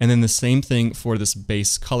 And then the same thing for this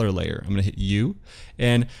base color layer. I'm going to hit U,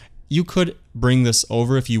 and you could bring this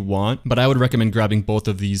over if you want, but I would recommend grabbing both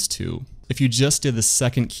of these two. If you just did the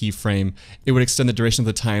second keyframe, it would extend the duration of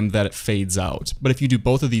the time that it fades out. But if you do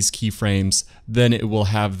both of these keyframes, then it will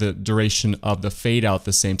have the duration of the fade out at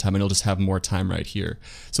the same time, and it'll just have more time right here.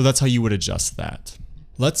 So that's how you would adjust that.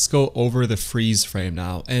 Let's go over the freeze frame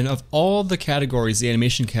now. And of all the categories, the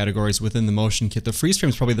animation categories within the motion kit, the freeze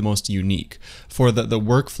frame is probably the most unique for the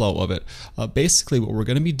workflow of it. Basically, what we're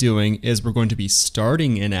going to be doing is we're going to be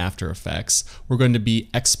starting in After Effects. We're going to be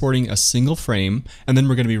exporting a single frame, and then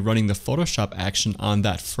we're going to be running the Photoshop action on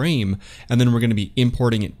that frame, and then we're going to be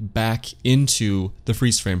importing it back into the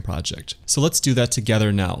freeze frame project. So let's do that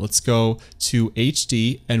together now. Let's go to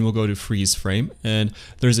HD and we'll go to freeze frame, and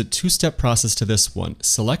there's a 2-step process to this one.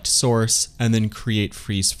 Select source and then create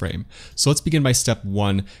freeze frame. So let's begin by step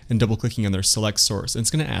 1 and double clicking on their select source. And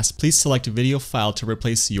it's going to ask, please select video file to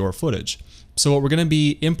replace your footage. So what we're going to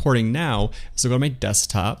be importing now is I'll go to my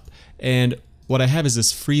desktop, and what I have is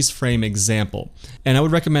this freeze frame example. And I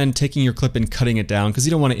would recommend taking your clip and cutting it down because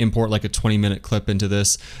you don't want to import like a 20-minute clip into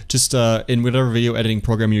this. Just in whatever video editing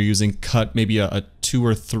program you're using, cut maybe a 2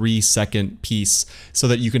 or 3 second piece so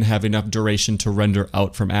that you can have enough duration to render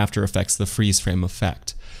out from After Effects the freeze frame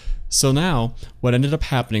effect. So now, what ended up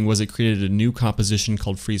happening was it created a new composition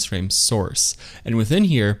called freeze frame source. And within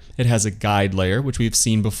here, it has a guide layer, which we've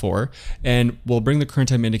seen before. And we'll bring the current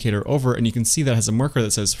time indicator over, and you can see that it has a marker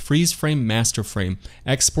that says freeze frame master frame.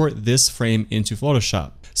 Export this frame into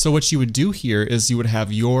Photoshop. So what you would do here is you would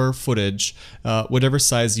have your footage, whatever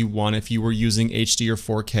size you want if you were using HD or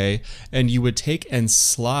 4K, and you would take and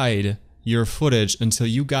slide your footage until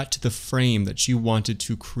you got to the frame that you wanted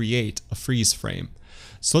to create a freeze frame.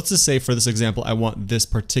 So let's just say for this example, I want this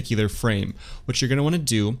particular frame. What you're going to want to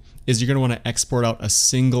do is you're going to want to export out a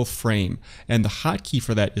single frame. And the hotkey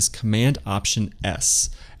for that is Command Option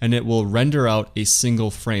S. And it will render out a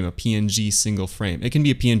single frame, a PNG single frame. It can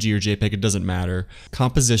be a PNG or JPEG, it doesn't matter.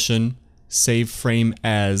 Composition, save frame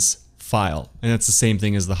as file. And that's the same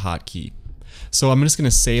thing as the hotkey. So I'm just going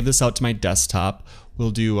to save this out to my desktop.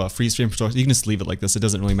 We'll do freeze frame. You can just leave it like this. It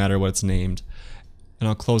doesn't really matter what it's named. And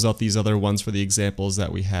I'll close out these other ones for the examples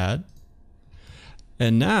that we had.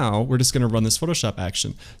 And now we're just going to run this Photoshop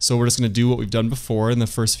action. So we're just going to do what we've done before in the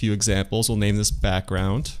first few examples. We'll name this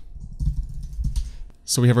background.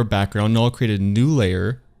 So we have our background. Now I'll create a new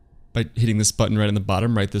layer by hitting this button right in the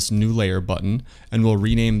bottom right, this new layer button. And we'll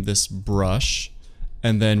rename this brush.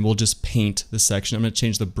 And then we'll just paint the section. I'm going to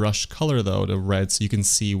change the brush color though to red so you can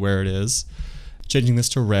see where it is. changing this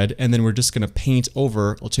to red, and then we're just going to paint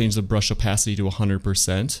over. I'll change the brush opacity to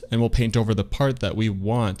 100%, and we'll paint over the part that we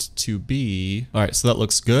want to be. All right, so that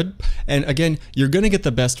looks good. And again, you're going to get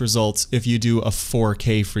the best results if you do a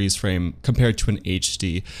 4K freeze frame compared to an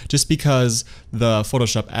HD, just because the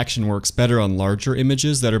Photoshop Action works better on larger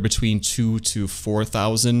images that are between 2 to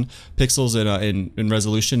 4,000 pixels in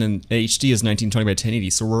resolution, and HD is 1920 by 1080,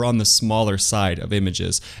 so we're on the smaller side of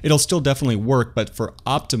images. It'll still definitely work, but for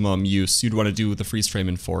optimum use, you'd want to do the freeze frame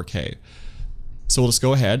in 4K. So we'll just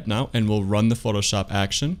go ahead now and we'll run the Photoshop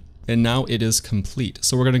Action. And now it is complete.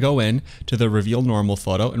 So we're going to go in to the reveal normal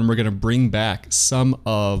photo, and we're going to bring back some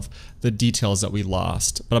of the details that we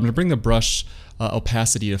lost. But I'm going to bring the brush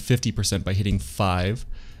opacity to 50% by hitting 5.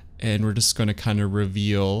 And we're just going to kind of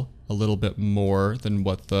reveal a little bit more than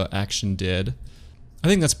what the action did. I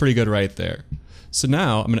think that's pretty good right there. So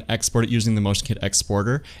now I'm going to export it using the Motion Kit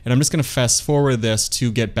exporter, and I'm just going to fast forward this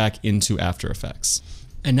to get back into After Effects.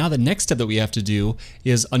 And now the next step that we have to do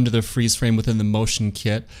is, under the freeze frame within the Motion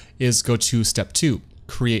Kit, is go to step 2,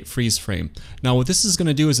 create freeze frame. Now what this is going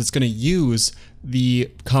to do is it's going to use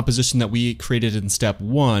the composition that we created in step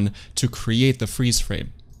 1 to create the freeze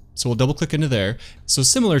frame. So we'll double click into there. So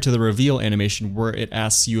similar to the reveal animation where it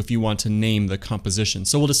asks you if you want to name the composition.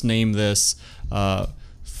 So we'll just name this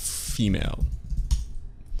female.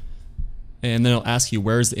 And then it'll ask you,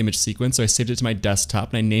 where is the image sequence? So I saved it to my desktop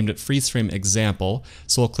and I named it freeze frame example.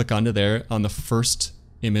 So I'll click onto there on the first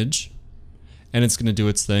image, and it's going to do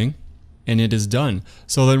its thing, and it is done.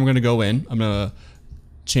 So then we're going to go in, I'm going to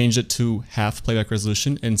change it to half playback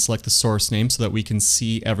resolution and select the source name so that we can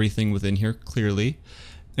see everything within here clearly.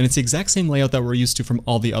 And it's the exact same layout that we're used to from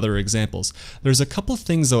all the other examples. There's a couple of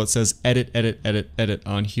things though. It says edit, edit, edit, edit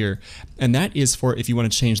on here. And that is for if you want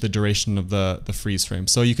to change the duration of the freeze frame.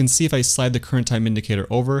 So you can see if I slide the current time indicator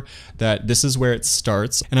over, that this is where it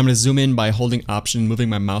starts. And I'm going to zoom in by holding Option, moving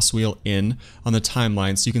my mouse wheel in on the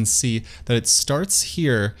timeline. So you can see that it starts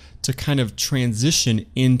here to kind of transition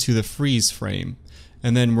into the freeze frame.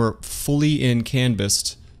 And then we're fully in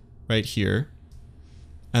canvassed right here.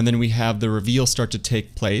 And then we have the reveal start to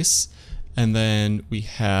take place, and then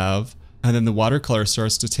the watercolor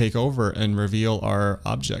starts to take over and reveal our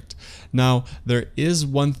object. Now, there is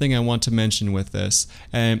one thing I want to mention with this,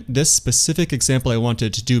 and this specific example I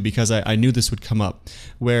wanted to do because I knew this would come up,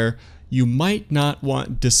 where you might not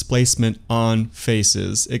want displacement on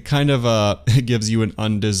faces. It kind of it gives you an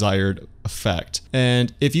undesired effect.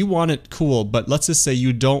 And if you want it cool, but let's just say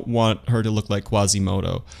you don't want her to look like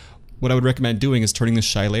Quasimodo, what I would recommend doing is turning the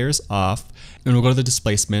shy layers off, and we'll go to the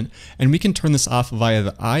displacement, and we can turn this off via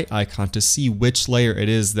the eye icon to see which layer it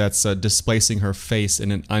is that's displacing her face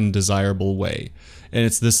in an undesirable way. And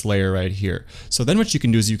it's this layer right here. So then what you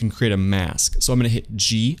can do is you can create a mask. So I'm going to hit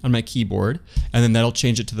G on my keyboard, and then that'll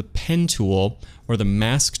change it to the pen tool or the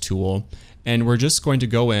mask tool. And we're just going to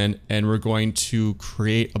go in and we're going to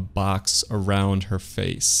create a box around her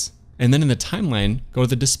face. And then in the timeline, go to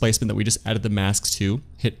the displacement that we just added the masks to,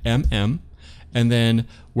 hit MM, and then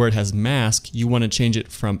where it has mask, you want to change it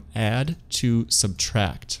from add to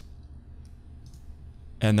subtract.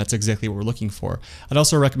 And that's exactly what we're looking for. I'd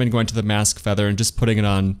also recommend going to the mask feather and just putting it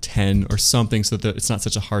on 10 or something so that it's not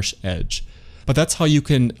such a harsh edge. But that's how you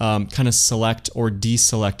can kind of select or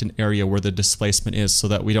deselect an area where the displacement is, so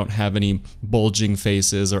that we don't have any bulging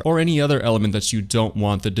faces or any other element that you don't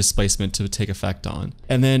want the displacement to take effect on.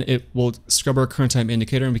 And then it will scrub our current time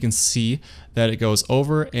indicator, and we can see that it goes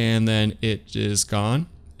over and then it is gone.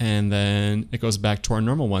 And then it goes back to our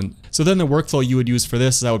normal one. So then the workflow you would use for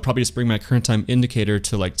this is I would probably just bring my current time indicator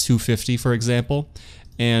to like 250, for example,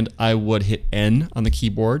 and I would hit N on the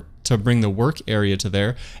keyboard to bring the work area to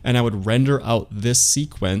there, and I would render out this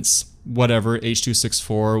sequence, whatever,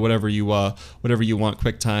 H.264, whatever you want,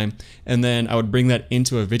 QuickTime, and then I would bring that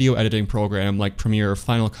into a video editing program like Premiere or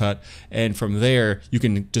Final Cut, and from there you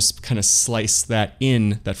can just kind of slice that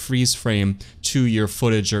freeze frame to your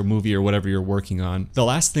footage or movie or whatever you're working on. The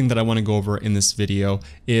last thing that I want to go over in this video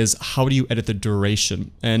is how do you edit the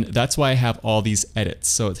duration, and that's why I have all these edits.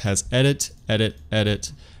 So it has edit, edit,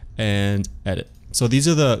 edit, and edit. So these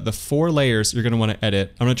are the 4 layers you're going to want to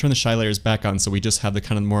edit. I'm going to turn the shy layers back on so we just have the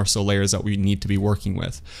kind of more so layers that we need to be working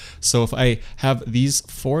with. So if I have these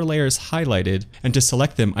 4 layers highlighted, and to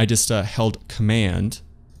select them I just held Command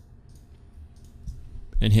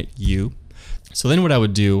and hit U. So then what I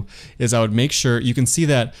would do is I would make sure you can see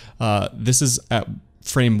that this is at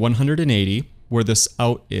frame 180 where this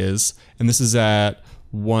out is, and this is at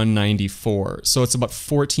 194. So it's about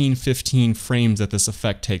 15 frames that this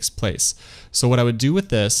effect takes place. So what I would do with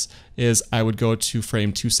this is I would go to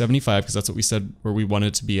frame 275, because that's what we said where we wanted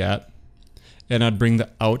it to be at. and I'd bring the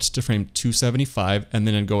out to frame 275, and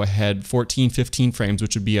then I'd go ahead 14, 15 frames,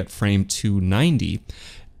 which would be at frame 290,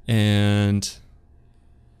 and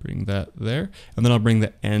bring that there, and then I'll bring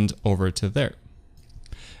the end over to there.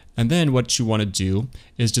 And then what you want to do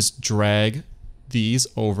is just drag these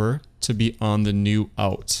over to be on the new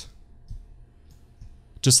out,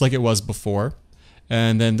 just like it was before.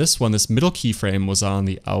 And then this one, this middle keyframe was on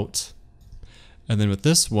the out. And then with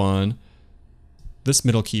this one, this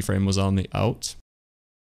middle keyframe was on the out.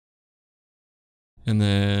 And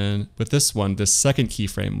then with this one, this second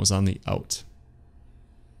keyframe was on the out.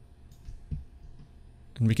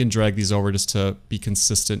 And we can drag these over just to be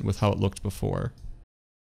consistent with how it looked before.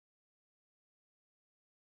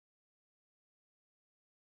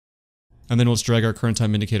 And then we'll just drag our current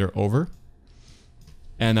time indicator over.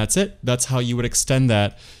 And that's it. That's how you would extend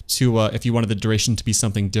that to if you wanted the duration to be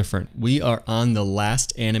something different. We are on the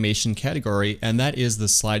last animation category, and that is the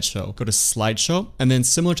slideshow. Go to slideshow, and then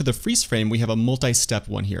similar to the freeze frame, we have a multi-step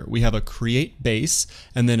one here. We have a create base,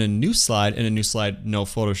 and then a new slide, and a new slide, no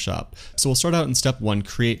Photoshop. So we'll start out in step one,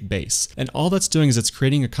 create base. And all that's doing is it's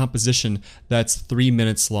creating a composition that's 3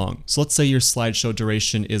 minutes long. So let's say your slideshow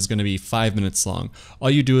duration is going to be 5 minutes long.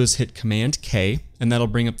 All you do is hit Command K, and that'll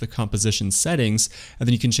bring up the composition settings, and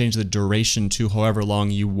then you can change the duration to however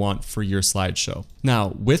long you want for your slideshow. Now,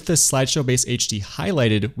 with the slideshow base HD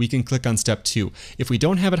highlighted, we can click on step 2. If we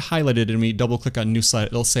don't have it highlighted and we double click on new slide,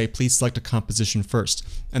 it'll say please select a composition first.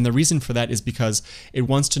 And the reason for that is because it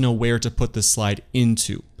wants to know where to put the slide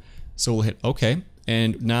into. So we'll hit OK.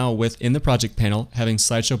 And now within the project panel, having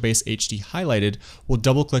slideshow base HD highlighted, we'll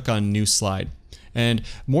double click on new slide. And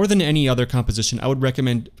more than any other composition, I would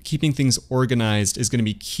recommend keeping things organized is going to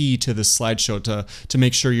be key to this slideshow to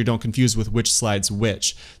make sure you don't confuse with which slide's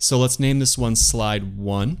which. So let's name this one slide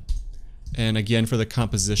 1. And again, for the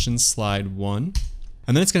composition, slide 1.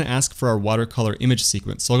 And then it's going to ask for our watercolor image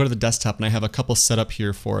sequence. So I'll go to the desktop, and I have a couple set up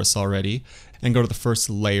here for us already. And go to the first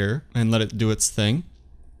layer and let it do its thing.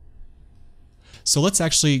 So let's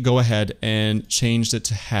actually go ahead and change it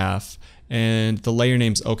to half. And the layer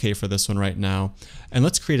name's okay for this one right now. And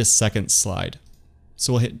let's create a second slide.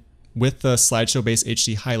 So we'll hit, with the slideshow base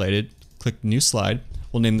HD highlighted, click new slide.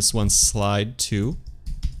 We'll name this one slide 2.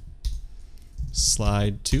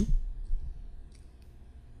 Slide 2.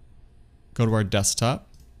 Go to our desktop,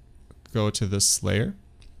 go to this layer,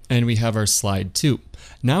 and we have our slide 2.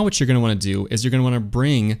 Now what you're going to want to do is you're going to want to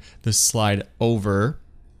bring the slide over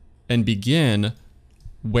and begin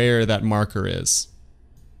where that marker is.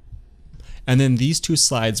 And then these two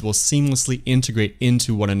slides will seamlessly integrate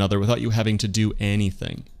into one another without you having to do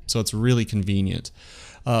anything. So it's really convenient.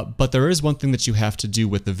 But there is one thing that you have to do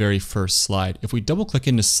with the very first slide. If we double click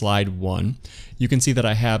into slide 1, you can see that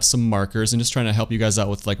I have some markers and just trying to help you guys out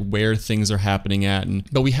with like where things are happening at.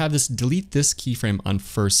 But we have this delete this keyframe on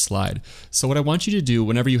first slide. So what I want you to do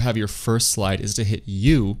whenever you have your first slide is to hit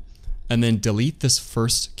U and then delete this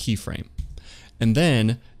first keyframe. And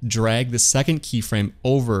then drag the second keyframe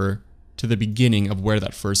over to the beginning of where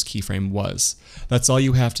that first keyframe was. That's all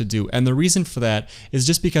you have to do. And the reason for that is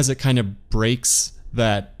just because it kind of breaks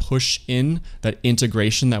that push in, that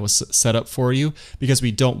integration that was set up for you, because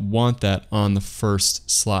we don't want that on the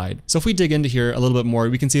first slide. So if we dig into here a little bit more,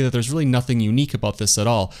 we can see that there's really nothing unique about this at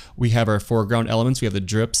all. We have our foreground elements, we have the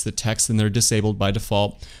drips, the text, and they're disabled by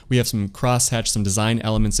default. We have some crosshatch, some design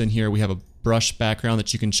elements in here. We have a brush background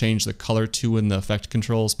that you can change the color to in the effect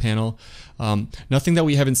controls panel. Nothing that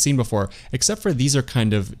we haven't seen before, except for these are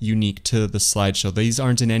kind of unique to the slideshow. These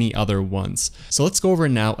aren't in any other ones. So let's go over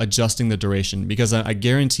now adjusting the duration, because I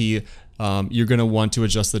guarantee you're going to want to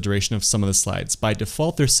adjust the duration of some of the slides. By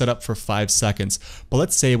default, they're set up for 5 seconds, but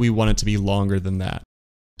let's say we want it to be longer than that.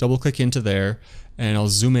 Double click into there, and I'll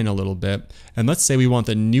zoom in a little bit. And let's say we want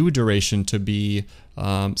the new duration to be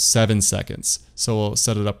 7 seconds. So we'll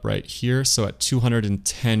set it up right here. So at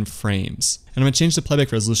 210 frames. And I'm going to change the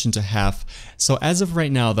playback resolution to half. So as of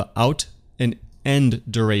right now, the out and end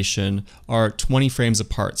duration are 20 frames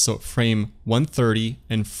apart. So frame 130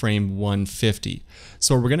 and frame 150.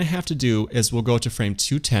 So what we're going to have to do is we'll go to frame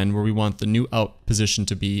 210 where we want the new out position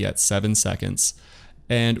to be at 7 seconds.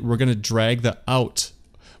 And we're going to drag the out.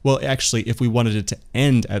 Well, actually, if we wanted it to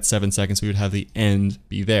end at 7 seconds, we would have the end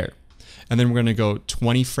be there. And then we're going to go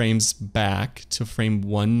 20 frames back to frame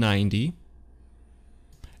 190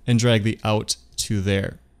 and drag the out to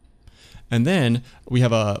there. And then we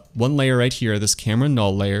have one layer right here, this camera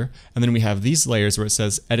null layer, and then we have these layers where it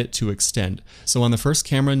says edit to extend. So on the first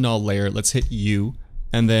camera null layer, let's hit U,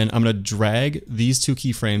 and then I'm going to drag these two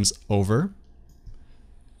keyframes over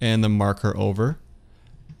and the marker over.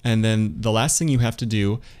 And then the last thing you have to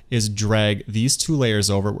do is drag these two layers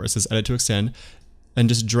over where it says edit to extend, and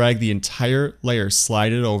just drag the entire layer,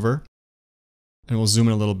 slide it over, and we'll zoom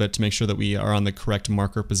in a little bit to make sure that we are on the correct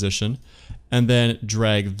marker position. And then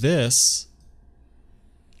drag this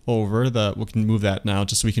over we can move that now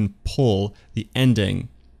just so we can pull the ending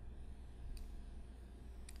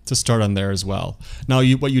to start on there as well. Now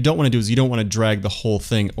what you don't want to do is you don't want to drag the whole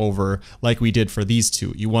thing over like we did for these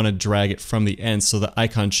two. You want to drag it from the end so the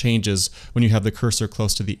icon changes when you have the cursor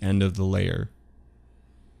close to the end of the layer.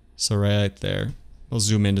 So right there. We'll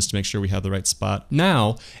zoom in just to make sure we have the right spot.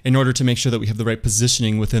 Now, in order to make sure that we have the right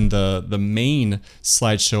positioning within the main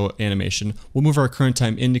slideshow animation, we'll move our current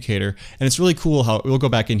time indicator. And it's really cool how, we'll go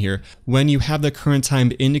back in here. When you have the current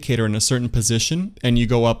time indicator in a certain position and you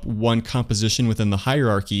go up one composition within the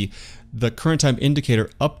hierarchy, the current time indicator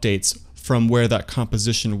updates from where that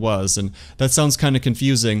composition was. And that sounds kind of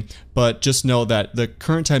confusing, but just know that the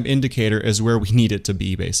current time indicator is where we need it to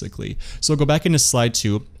be, basically. So go back into slide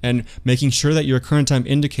 2 and making sure that your current time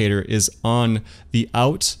indicator is on the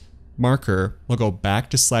out marker. We'll go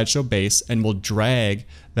back to slideshow base and we'll drag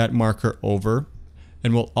that marker over,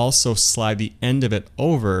 and we'll also slide the end of it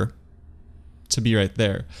over to be right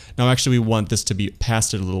there. Now actually we want this to be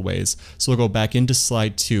past it a little ways. So we'll go back into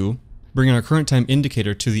slide 2, bring our current time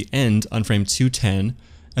indicator to the end on frame 210,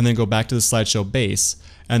 and then go back to the slideshow base,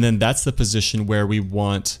 and then that's the position where we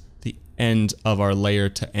want the end of our layer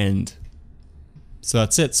to end. So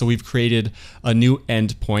that's it. So we've created a new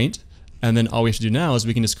end point, and then all we have to do now is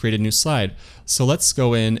we can just create a new slide. So let's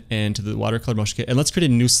go in and to the Watercolor Motion Kit, and let's create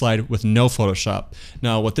a new slide with no Photoshop.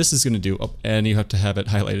 Now what this is going to do, and you have to have it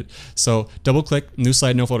highlighted. So double click, new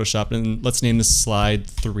slide, no Photoshop, and let's name this slide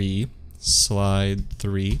 3. Slide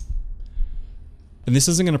 3. And this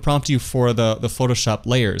isn't going to prompt you for the Photoshop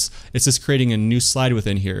layers. It's just creating a new slide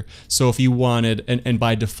within here. So if you wanted, and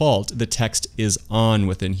by default, the text is on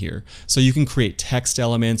within here. So you can create text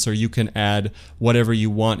elements or you can add whatever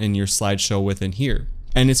you want in your slideshow within here.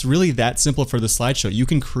 And it's really that simple for the slideshow. You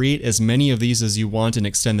can create as many of these as you want and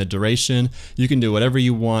extend the duration. You can do whatever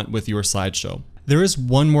you want with your slideshow. There is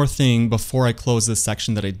one more thing before I close this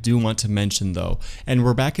section that I do want to mention though, and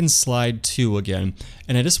we're back in slide 2 again,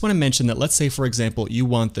 and I just want to mention that let's say for example you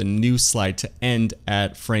want the new slide to end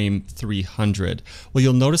at frame 300. Well,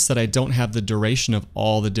 you'll notice that I don't have the duration of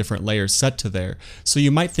all the different layers set to there, so you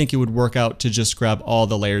might think it would work out to just grab all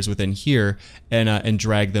the layers within here and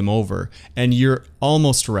drag them over, and you're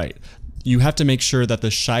almost right. You have to make sure that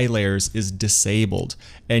the shy layers is disabled,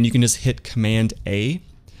 and you can just hit Command A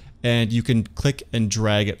and you can click and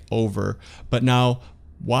drag it over. But now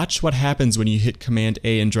watch what happens when you hit Command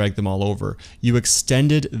A and drag them all over. You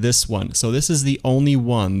extended this one. So this is the only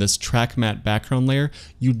one, this track matte background layer.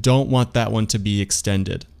 You don't want that one to be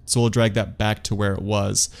extended. So we'll drag that back to where it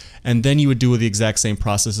was. And then you would do the exact same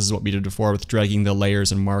process as what we did before with dragging the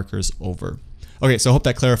layers and markers over. Okay, so I hope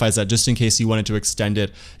that clarifies that, just in case you wanted to extend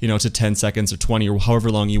it, to 10 seconds or 20 or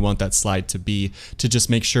however long you want that slide to be, to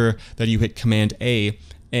just make sure that you hit Command A,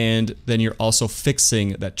 and then you're also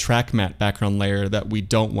fixing that track matte background layer that we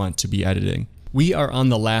don't want to be editing. We are on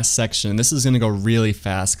the last section, and this is going to go really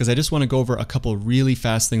fast because I just want to go over a couple really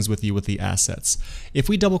fast things with you with the assets. If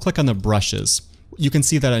we double click on the brushes, you can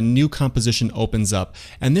see that a new composition opens up,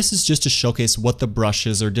 and this is just to showcase what the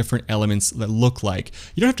brushes or different elements that look like.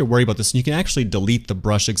 You don't have to worry about this, and you can actually delete the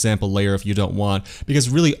brush example layer if you don't want, because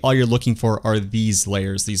really all you're looking for are these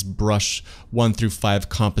layers, these brush 1 through 5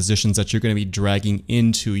 compositions that you're going to be dragging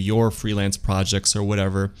into your freelance projects or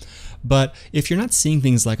whatever. But if you're not seeing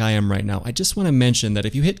things like I am right now, I just want to mention that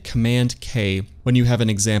if you hit Command K when you have an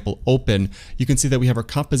example open, you can see that we have our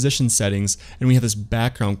composition settings and we have this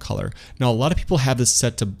background color. Now a lot of people have this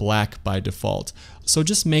set to black by default. So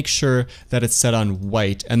just make sure that it's set on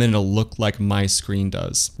white and then it'll look like my screen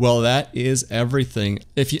does. Well, that is everything.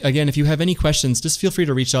 If you have any questions, just feel free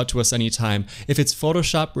to reach out to us anytime. If it's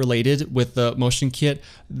Photoshop related with the Motion Kit,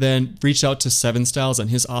 then reach out to 7Styles on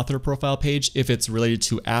his author profile page. If it's related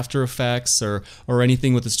to After Effects or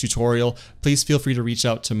anything with this tutorial, please feel free to reach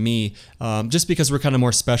out to me, just because we're kind of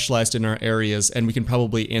more specialized in our areas and we can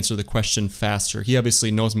probably answer the question faster. He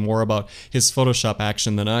obviously knows more about his Photoshop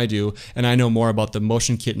Action than I do, and I know more about the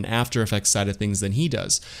Motion Kit and After Effects side of things than he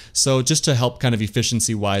does. So just to help kind of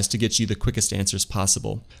efficiency wise to get you the quickest answers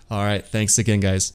possible. All right, thanks again, guys.